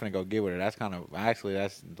broken. I'm finna go get with her. That's kind of actually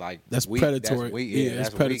that's weak. Predatory. That's weak. That's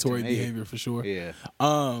predatory behavior for sure. Yeah.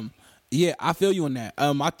 Yeah, I feel you on that.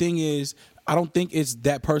 My thing is, I don't think it's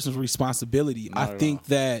that person's responsibility. I think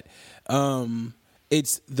that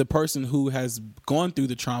it's the person who has gone through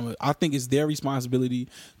the trauma. I think it's their responsibility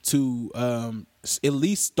to at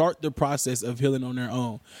least start the process of healing on their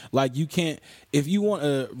own. Like, you can't, if you want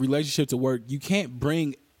a relationship to work, you can't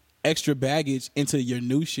bring extra baggage into your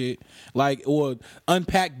new shit, like, or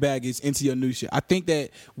unpack baggage into your new shit. I think that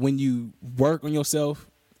when you work on yourself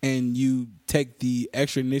and you take the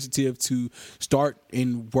extra initiative to start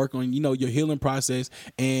and work on, your healing process,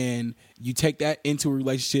 and you take that into a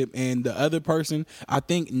relationship, and the other person, I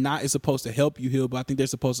think, not is supposed to help you heal, but I think they're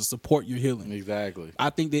supposed to support your healing. Exactly. I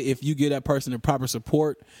think that if you give that person the proper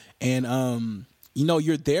support and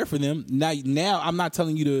you're there for them. Now I'm not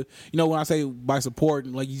telling you to, when I say by support,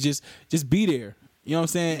 like, you just be there. You know what I'm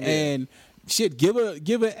saying? Yeah. And shit, give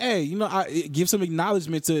some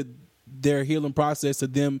acknowledgement to their healing process, to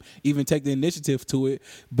them even take the initiative to it.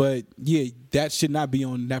 But yeah, that should not be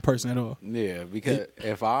on that person at all. Yeah, because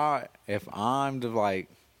if I'm the, like,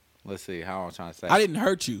 let's see how I'm trying to say, I didn't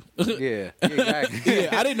hurt you. Yeah, exactly.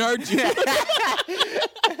 Yeah, I didn't hurt you.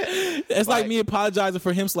 It's like me apologizing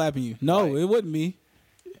for him slapping you. No, it wasn't me.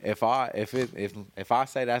 If I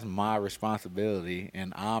say that's my responsibility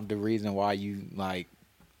and I'm the reason why you're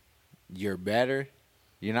better,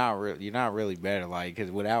 you're not really better. Like,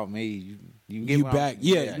 because without me, you get you back.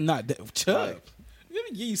 Not that. Chubb. Like,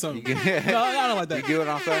 let me give you something. No, I don't like that. You get what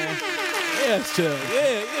I'm saying? Yes, Chubb.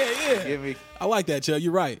 Yeah. Give me. I like that, Chubb.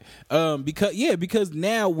 You're right. Because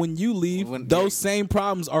now when you leave, those same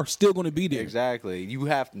problems are still going to be there. Exactly. You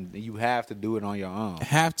have to do it on your own.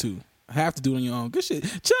 Have to do it on your own. Good shit.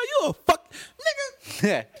 Chubb, you a fuck nigga.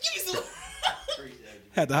 Yeah.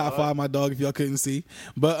 Had to high five my dog if y'all couldn't see.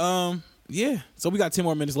 But yeah. So we got 10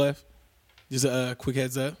 more minutes left. Just a quick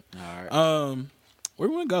heads up. All right. Where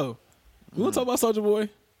we want to go? We want to talk about Soulja Boy.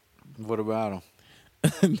 What about him?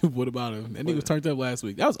 What about him? That nigga was turned up last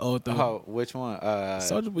week. That was old though. Oh, which one?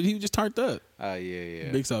 Soulja Boy. He just turned up. Oh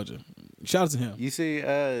yeah. Big Soulja. Shout out to him. You see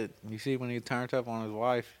when he turned up on his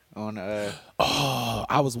wife on I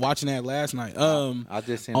was watching that last night. I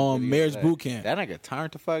just seen on Marriage Boot Camp. That nigga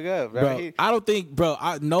turned the fuck up, bro. I don't think,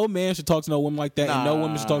 no man should talk to no woman like that, and no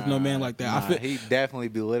woman should talk to no man like that. I feel he definitely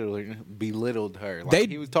belittled her. Like,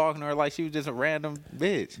 he was talking to her like she was just a random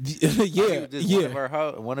bitch.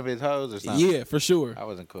 One of his hoes or something. Yeah, for sure. That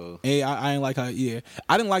wasn't cool. Hey, I ain't like how. Yeah,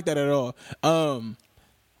 I didn't like that at all.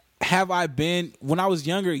 Have I been when I was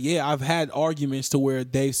younger? Yeah, I've had arguments to where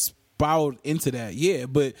they spiraled into that. Yeah,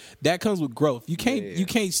 but that comes with growth. You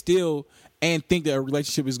can't still and think that a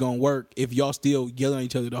relationship is gonna work if y'all still yelling at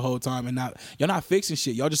each other the whole time and y'all not fixing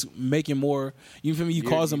shit. Y'all just making more. You feel me? You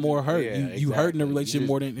causing more hurt. You hurting the relationship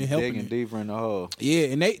more than helping. Digging deeper in the hole. Yeah,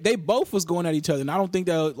 and they both was going at each other, and I don't think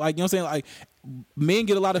that, like, you know what I'm saying, like, men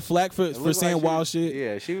get a lot of flack for saying wild shit.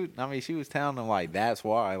 Yeah, she was telling them, like, that's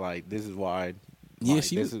why, like, this is why. Yeah, like,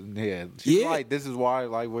 She's like, this is why,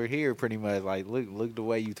 like, we're here, pretty much. Like, look the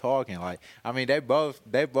way you talking. Like, I mean, they both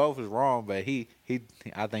was wrong, but I think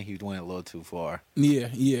he went a little too far. Yeah,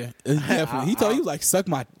 definitely. He told you, like, suck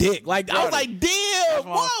my dick. Like, I was like, damn,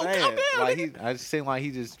 whoa, come down. Like, I just seemed like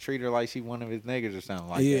he just treated her like she one of his niggas or something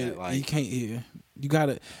like that. Like, you can't. Yeah, you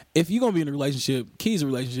gotta. If you're gonna be in a relationship, keys a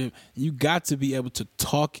relationship, you got to be able to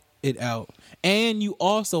talk it out, and you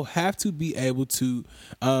also have to be able to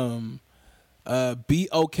be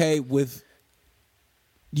okay with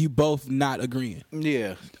you both not agreeing.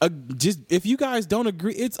 Yeah. Just if you guys don't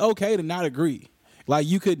agree, it's okay to not agree. Like,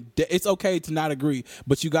 it's okay to not agree,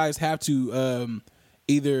 but you guys have to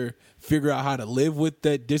either figure out how to live with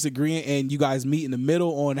that disagreeing, and you guys meet in the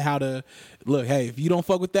middle on how to look. Hey, if you don't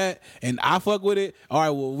fuck with that and I fuck with it, all right,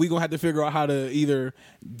 well, we gonna have to figure out how to either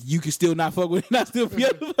you can still not fuck with it, not still be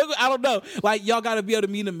able to fuck with it. I don't know. Like, y'all got to be able to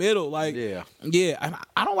meet in the middle. Like, yeah. And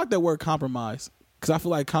I don't like that word compromise, because I feel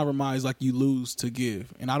like compromise, like, you lose to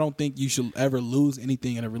give, and I don't think you should ever lose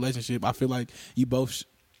anything in a relationship. I feel like you both.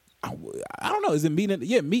 I don't know. Is it meet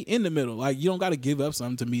in the middle? Like, you don't got to give up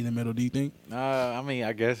something to meet in the middle. Do you think? I mean,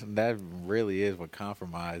 I guess that really is what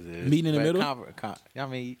compromise is. Meeting in the middle. I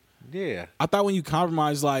mean, yeah. I thought when you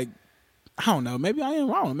compromise, like, I don't know. Maybe I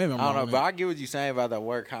am wrong. Maybe I'm wrong. I don't know, but I get what you're saying about that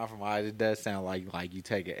word compromise. It does sound like you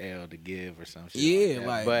take an L to give or some shit.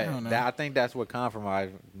 Yeah, but I, don't know. I think that's what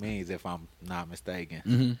compromise means, if I'm not mistaken.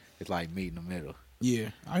 Mm-hmm. It's like meet in the middle. Yeah,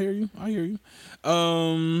 I hear you.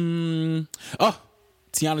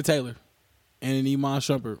 Tiana Taylor and Iman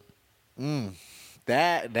Shumpert.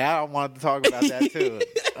 That I wanted to talk about that too.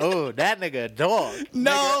 Oh, that nigga a dog.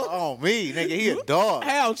 No. Nigga, oh me, nigga, he a dog.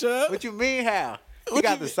 How, Chubb? What you mean how? He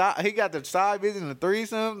got the side bitch in the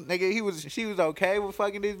threesome. Nigga, she was okay with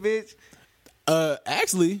fucking this bitch.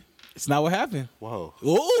 Actually, it's not what happened. Whoa.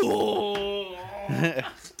 Ooh.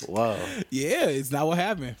 Whoa. Yeah, it's not what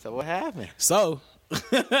happened. So what happened? So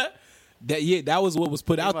that was what was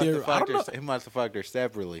put out there. I don't know. He must have fucked her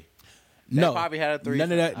separately. No, probably had a threesome.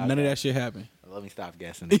 None of that shit happened. Let me stop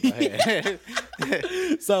guessing. Go ahead.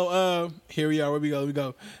 So here we are. Where we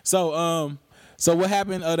go. So what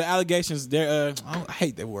happened? The allegations. There. I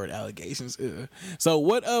hate that word, allegations. So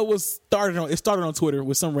what started on Twitter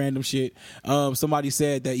with some random shit. Somebody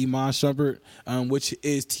said that Iman Shumpert, which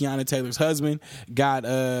is Tiana Taylor's husband, got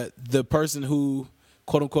the person who,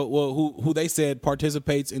 quote unquote, who they said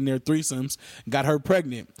participates in their threesomes, got her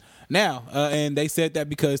pregnant. Now, and they said that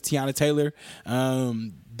because Tiana Taylor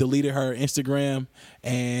deleted her Instagram,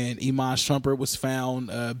 and Iman Shumpert was found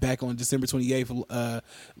back on December 28th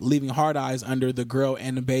leaving hard eyes under the girl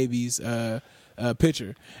and the baby's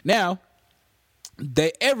picture. Now,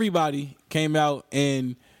 everybody came out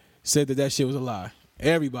and said that shit was a lie.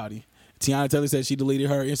 Everybody. Tiana Taylor said she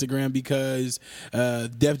deleted her Instagram because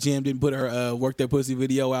Def Jam didn't put her Work That Pussy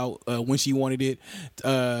video out when she wanted it.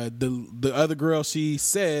 The other girl, she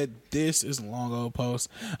said, this is a long old post.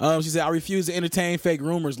 She said, I refuse to entertain fake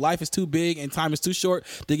rumors. Life is too big and time is too short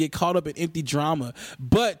to get caught up in empty drama.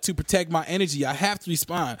 But to protect my energy, I have to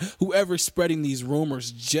respond. Whoever's spreading these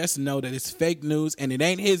rumors, just know that it's fake news and it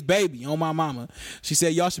ain't his baby on my mama. She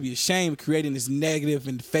said, y'all should be ashamed of creating this negative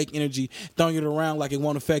and fake energy, throwing it around like it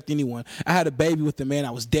won't affect anyone. I had a baby with the man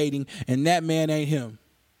I was dating, and that man ain't him.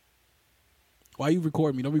 Why you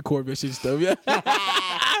record me? Don't record that shit stuff. Yeah.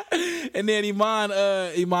 And then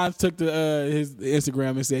Iman took his Instagram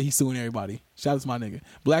and said he's suing everybody. Shout out to my nigga.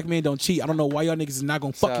 Black men don't cheat. I don't know why y'all niggas is not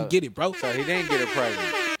gonna fucking get it, bro. So he didn't get her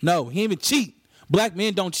pregnant. No, he ain't even cheat. Black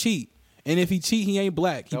men don't cheat. And if he cheat, he ain't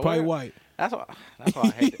black. He probably white. That's why I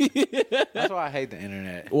hate it. That's why I hate the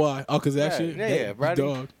internet. Why? Oh, cause that shit? Yeah, bro.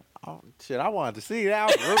 Dog. Oh, shit, I wanted to see that. I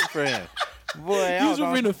was rooting for him. Boy, you was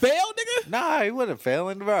rooting to fail, nigga? Nah, he wasn't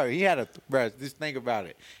failing, bro. He had bro, just think about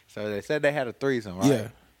it. So they said they had a threesome, right? Yeah.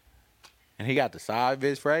 And he got the side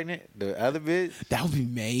bitch pregnant, the other bitch. That would be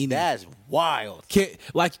mean. That's wild. Can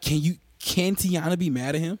Tiana be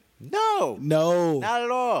mad at him? No, not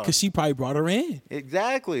at all. Because she probably brought her in.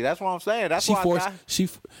 Exactly. That's what I'm saying. That's she why forced.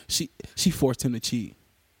 She forced him to cheat.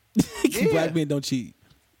 Yeah. Black men don't cheat.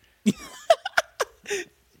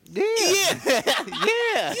 Yeah.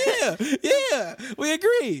 We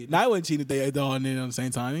agree. Now I wouldn't cheat if they all in on the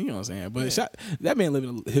same time. You know what I'm saying? But that man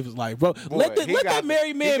living his life, bro. Boy, let that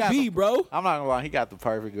married man be, bro. I'm not gonna lie. He got the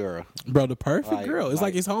perfect girl, bro. The perfect girl. It's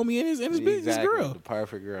like his homie and his business girl. The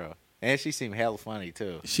perfect girl. And she seemed hella funny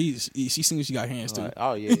too. She seems she got hands too.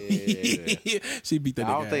 Oh yeah. She beat that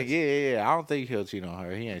nigga ass. I don't think he'll cheat on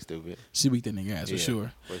her. He ain't stupid. She beat that nigga ass for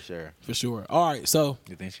sure. For sure. All right, so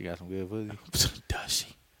you think she got some good pussy? Does she?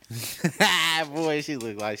 Boy, she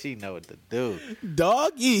look like she know what to do.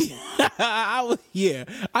 Doggy.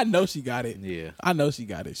 I know she got it. Yeah. I know she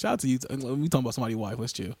got it. Shout out to you. We talking about somebody's wife.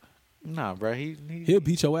 Let's chill. Nah, bro. He'll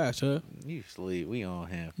beat your ass, huh? You sleep. We on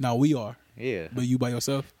him. No, we are. Yeah. But you by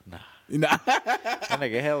yourself? Nah. That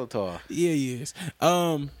nigga hella tall. Yeah, he is.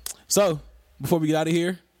 So, before we get out of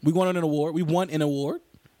here, we won an award.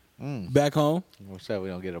 Back home. What's up? We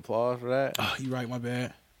don't get applause for that? Oh, you right. My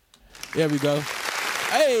bad. There we go.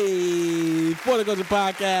 Hey, For the Culture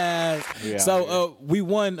Podcast. Yeah, so we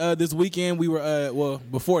won this weekend. We were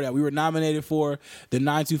before that we were nominated for the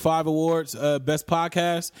 925 Awards, Best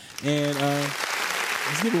Podcast, and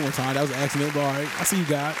let's give it one time. That was an accident, but all right. I see you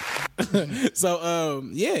got. So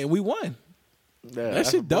we won. Yeah, that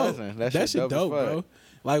shit dope. That shit dope, bro.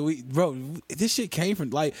 Like this shit came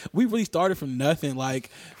from we really started from nothing.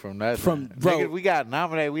 Nigga, we got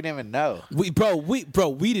nominated. We didn't even know. We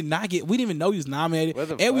didn't even know he was nominated,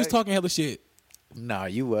 and we was talking hella shit. Nah,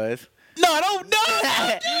 you was. No, I don't know.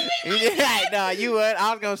 Nah, you was.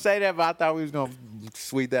 I was gonna say that, but I thought we was gonna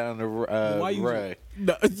sweep that on the rug.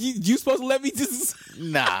 No, you supposed to let me just?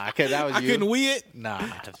 Nah, because that was I couldn't we it. Nah.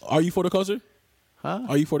 Are you For the Culture? Huh?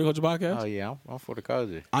 Are you For the Culture Podcast? Oh yeah, I'm For the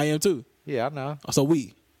Culture. I am too. Yeah, I know. So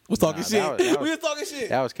we was talking shit. We was talking shit.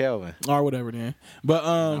 That was Kelvin. All right, whatever then. But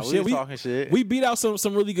we was talking shit. We beat out some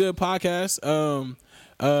really good podcasts.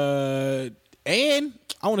 And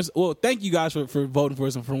thank you guys for voting for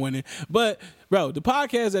us and for winning. But bro, the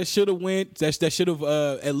podcast that should have went, that should have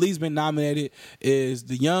at least been nominated is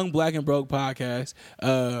the Young Black and Broke podcast.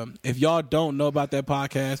 If y'all don't know about that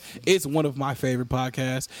podcast, it's one of my favorite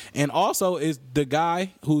podcasts, and also is the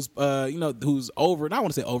guy who's who's over. And I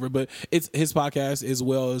want to say over, but it's his podcast as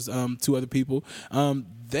well as two other people.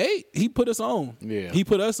 He put us on. Yeah, he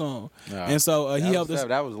put us on, and so he helped us.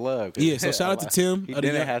 That was love. Yeah, so shout out to Tim. He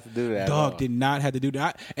didn't have to do that. Dog did not have to do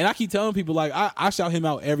that. And I keep telling people like I shout him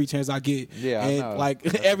out every chance I get. Yeah, and I know. like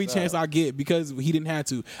every chance I get because he didn't have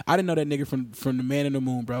to. I didn't know that nigga from the Man in the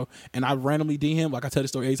Moon, bro. And I randomly DM him. Like I tell the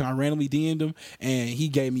story every time. I randomly DM'd him, and he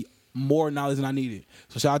gave me more knowledge than I needed.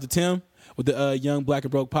 So shout out to Tim with the Young Black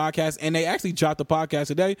and Broke podcast, and they actually dropped the podcast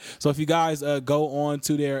today. So if you guys go on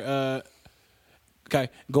to their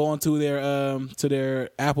go on to their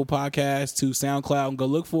Apple Podcast, to SoundCloud, and go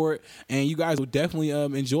look for it, and you guys will definitely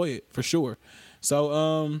enjoy it for sure.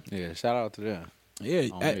 So yeah, shout out to them. Yeah,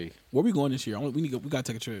 where we going this year? We gotta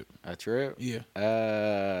take a trip. A trip? Yeah.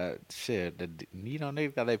 Shit.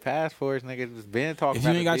 Niggas got their passports. Niggas just been talking. If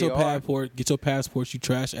you about ain't got DR. your passport, get your passports. You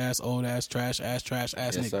trash ass, old ass, trash ass Yes,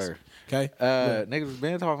 niggas. sir. Okay. Niggas was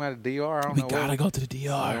been talking about the DR. I don't know. We gotta go to the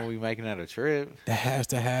DR. When we making that a trip? That has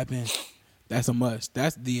to happen. That's a must.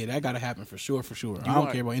 That gotta happen for sure. I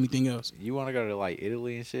don't care about anything else. You want to go to like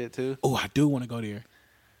Italy and shit too? Oh, I do want to go there.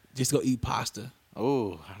 Just go eat pasta.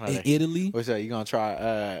 Oh, in Italy. What's that? You gonna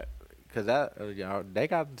try? Cause that they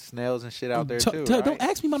got snails and shit out there too. Right? Don't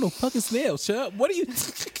ask me about no fucking snails, Chubb. What are you?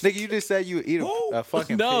 Nigga, you just said you eat a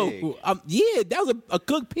fucking pig. Yeah, that was a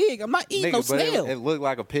cooked pig. I'm not eating no snail. It looked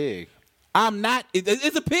like a pig. I'm not.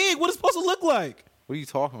 It's a pig. What is it supposed to look like? What are you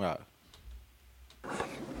talking about?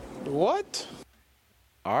 What?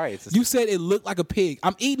 All right. You said it looked like a pig.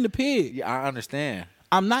 I'm eating the pig. Yeah, I understand.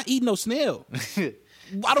 I'm not eating no snail.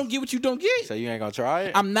 I don't get what you don't get. So you ain't gonna try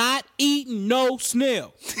it? I'm not eating no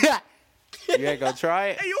snail. You ain't gonna try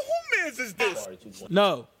it? Hey, yo, who mans is this?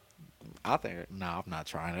 No. I think I'm not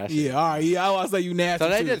trying that shit. Yeah, all right. Yeah, I want to say you nasty. So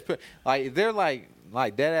they too. just put they're like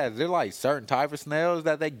dead ass. They're like certain type of snails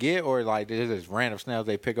that they get, or like they're just random snails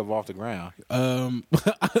they pick up off the ground.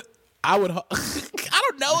 I would. I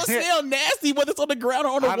don't know. A snail nasty whether it's on the ground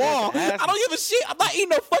or on the wall. I don't give a shit. I'm not eating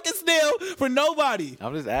no fucking snail for nobody.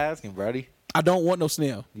 I'm just asking, buddy. I don't want no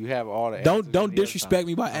snail. You have all the. Don't disrespect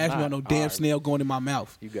me by asking me about no damn snail going in my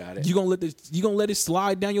mouth. You got it. You gonna let it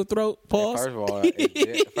slide down your throat? Pause.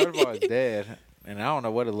 Yeah, first of all, it's dead, and I don't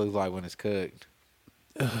know what it looks like when it's cooked.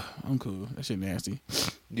 I'm cool. That shit nasty.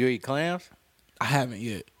 You eat clams? I haven't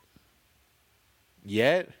yet.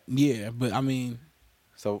 Yet? Yeah, but I mean.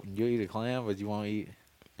 So you eat a clam, but you won't eat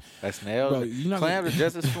a snail? Bro, clams are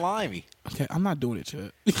just as slimy. Okay, I'm not doing it,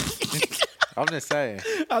 Chubb. I'm just saying.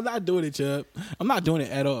 I'm not doing it, Chubb. I'm not doing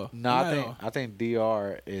it at all. No, I think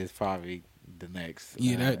DR is probably the next.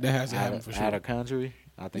 Yeah, that has to happen for sure. Out of country,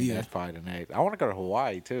 I think that's probably the next. I want to go to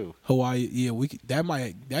Hawaii too. Hawaii, yeah,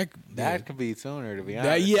 that could be sooner, to be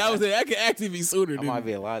honest. I was saying that could actually be sooner. That might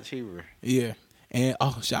be a lot cheaper. Yeah. And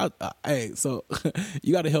hey, so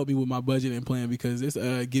you got to help me with my budget and plan because this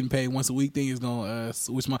getting paid once a week thing is gonna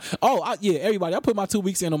switch my. Everybody, I put my 2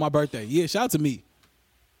 weeks in on my birthday. Yeah, shout out to me.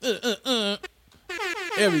 There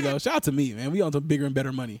we go. Shout out to me, man. We on some bigger and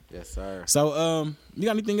better money. Yes, sir. So you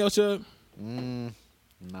got anything else, Chubb? Nah,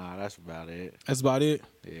 that's about it. That's about it.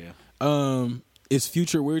 Yeah. Is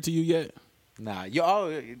Future weird to you yet? Nah, did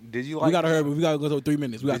you like? We gotta hurry, but we gotta go through 3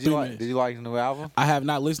 minutes. We got 3 minutes. Did you like the new album? I have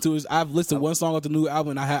not listened to it. I've listened to one song of the new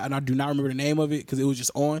album, and I do not remember the name of it because it was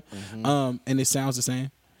just on. Mm-hmm. And it sounds the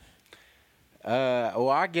same. Well,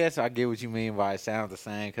 I guess I get what you mean by it sounds the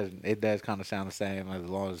same because it does kind of sound the same as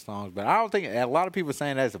long as the songs. But I don't think a lot of people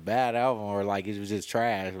saying that's a bad album or like it was just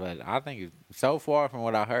trash. But I think so far from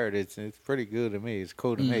what I heard, it's pretty good to me. It's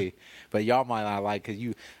cool to me. But y'all might not like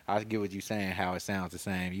because I get what you saying how it sounds the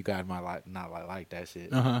same. You guys might not like that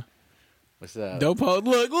shit. What's up? Don't pose.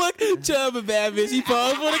 Look, Chubb a bad bitch. He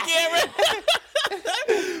posed for the camera.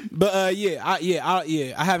 But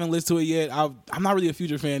I haven't listened to it yet. I'm not really a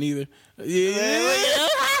Future fan either. Yeah.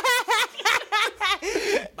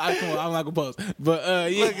 I'm not gonna post.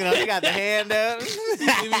 But Look, he got the hand up.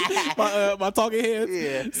 my talking head.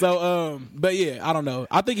 Yeah. So but yeah, I don't know.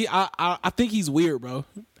 I think he's weird, bro.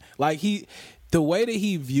 Like the way that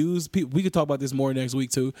he views people, we could talk about this more next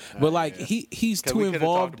week too. But like he's too we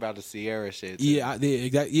involved. Talked about the Sierra shit. Too. Yeah, I did.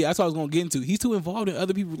 Exactly. Yeah, that's what I was gonna get into. He's too involved in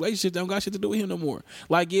other people's relationships that don't got shit to do with him no more.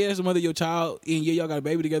 Like, yeah, it's the mother of your child, and yeah, y'all got a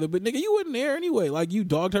baby together, but nigga, you wasn't there anyway. Like, you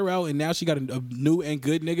dogged her out, and now she got a new and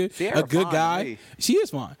good nigga, Sierra a good fine, guy. hey. She is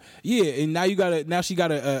fine. Yeah, and now she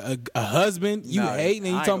got a husband. You hate, and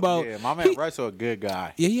you talking about my man Russell a good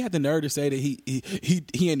guy. Yeah, he had the nerve to say that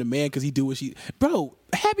he ain't the man because he do what she. Bro,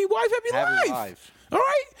 happy wife, happy life. All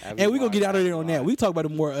right, and we're going to get out of there on that. We talk about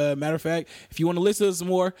it more. Matter of fact, if you want to listen to us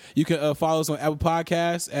more, you can follow us on Apple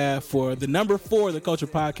Podcasts for the number 4, The Culture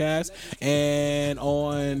Podcast, and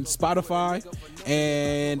on Spotify,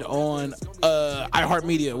 and on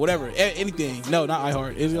iHeartMedia, whatever, anything. No, not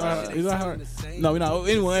iHeart. Is it iHeart? No, we're not.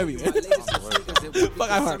 Anyone, everything. Fuck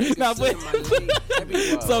iHeart. Nah, but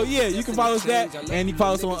so, yeah, you can follow us that, and you can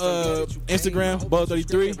follow us on Instagram,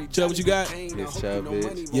 Ball33. Chubb, what you got? It's Chubb,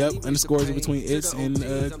 bitch. Yep, underscores in between it's and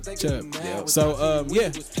Chubb. Yep. So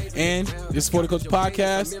yeah, and this is For the Culture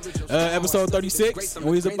Podcast, episode 36. And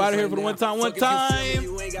we was up out of here for the one time.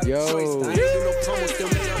 Yo.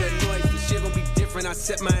 I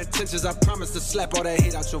set my intentions, I promise to slap all that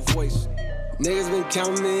hate out your voice. Niggas been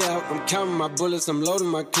counting me out, I'm counting my bullets, I'm loading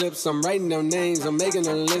my clips, I'm writing down names, I'm making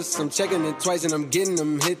a list, I'm checking it twice and I'm getting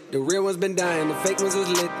them hit. The real ones been dying, the fake ones is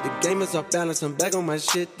lit, the game is off balance, I'm back on my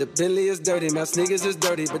shit. The Bentley is dirty, my sneakers is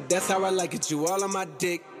dirty, but that's how I like it, you all on my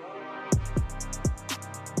dick.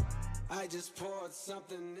 I just poured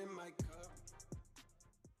something in my cup.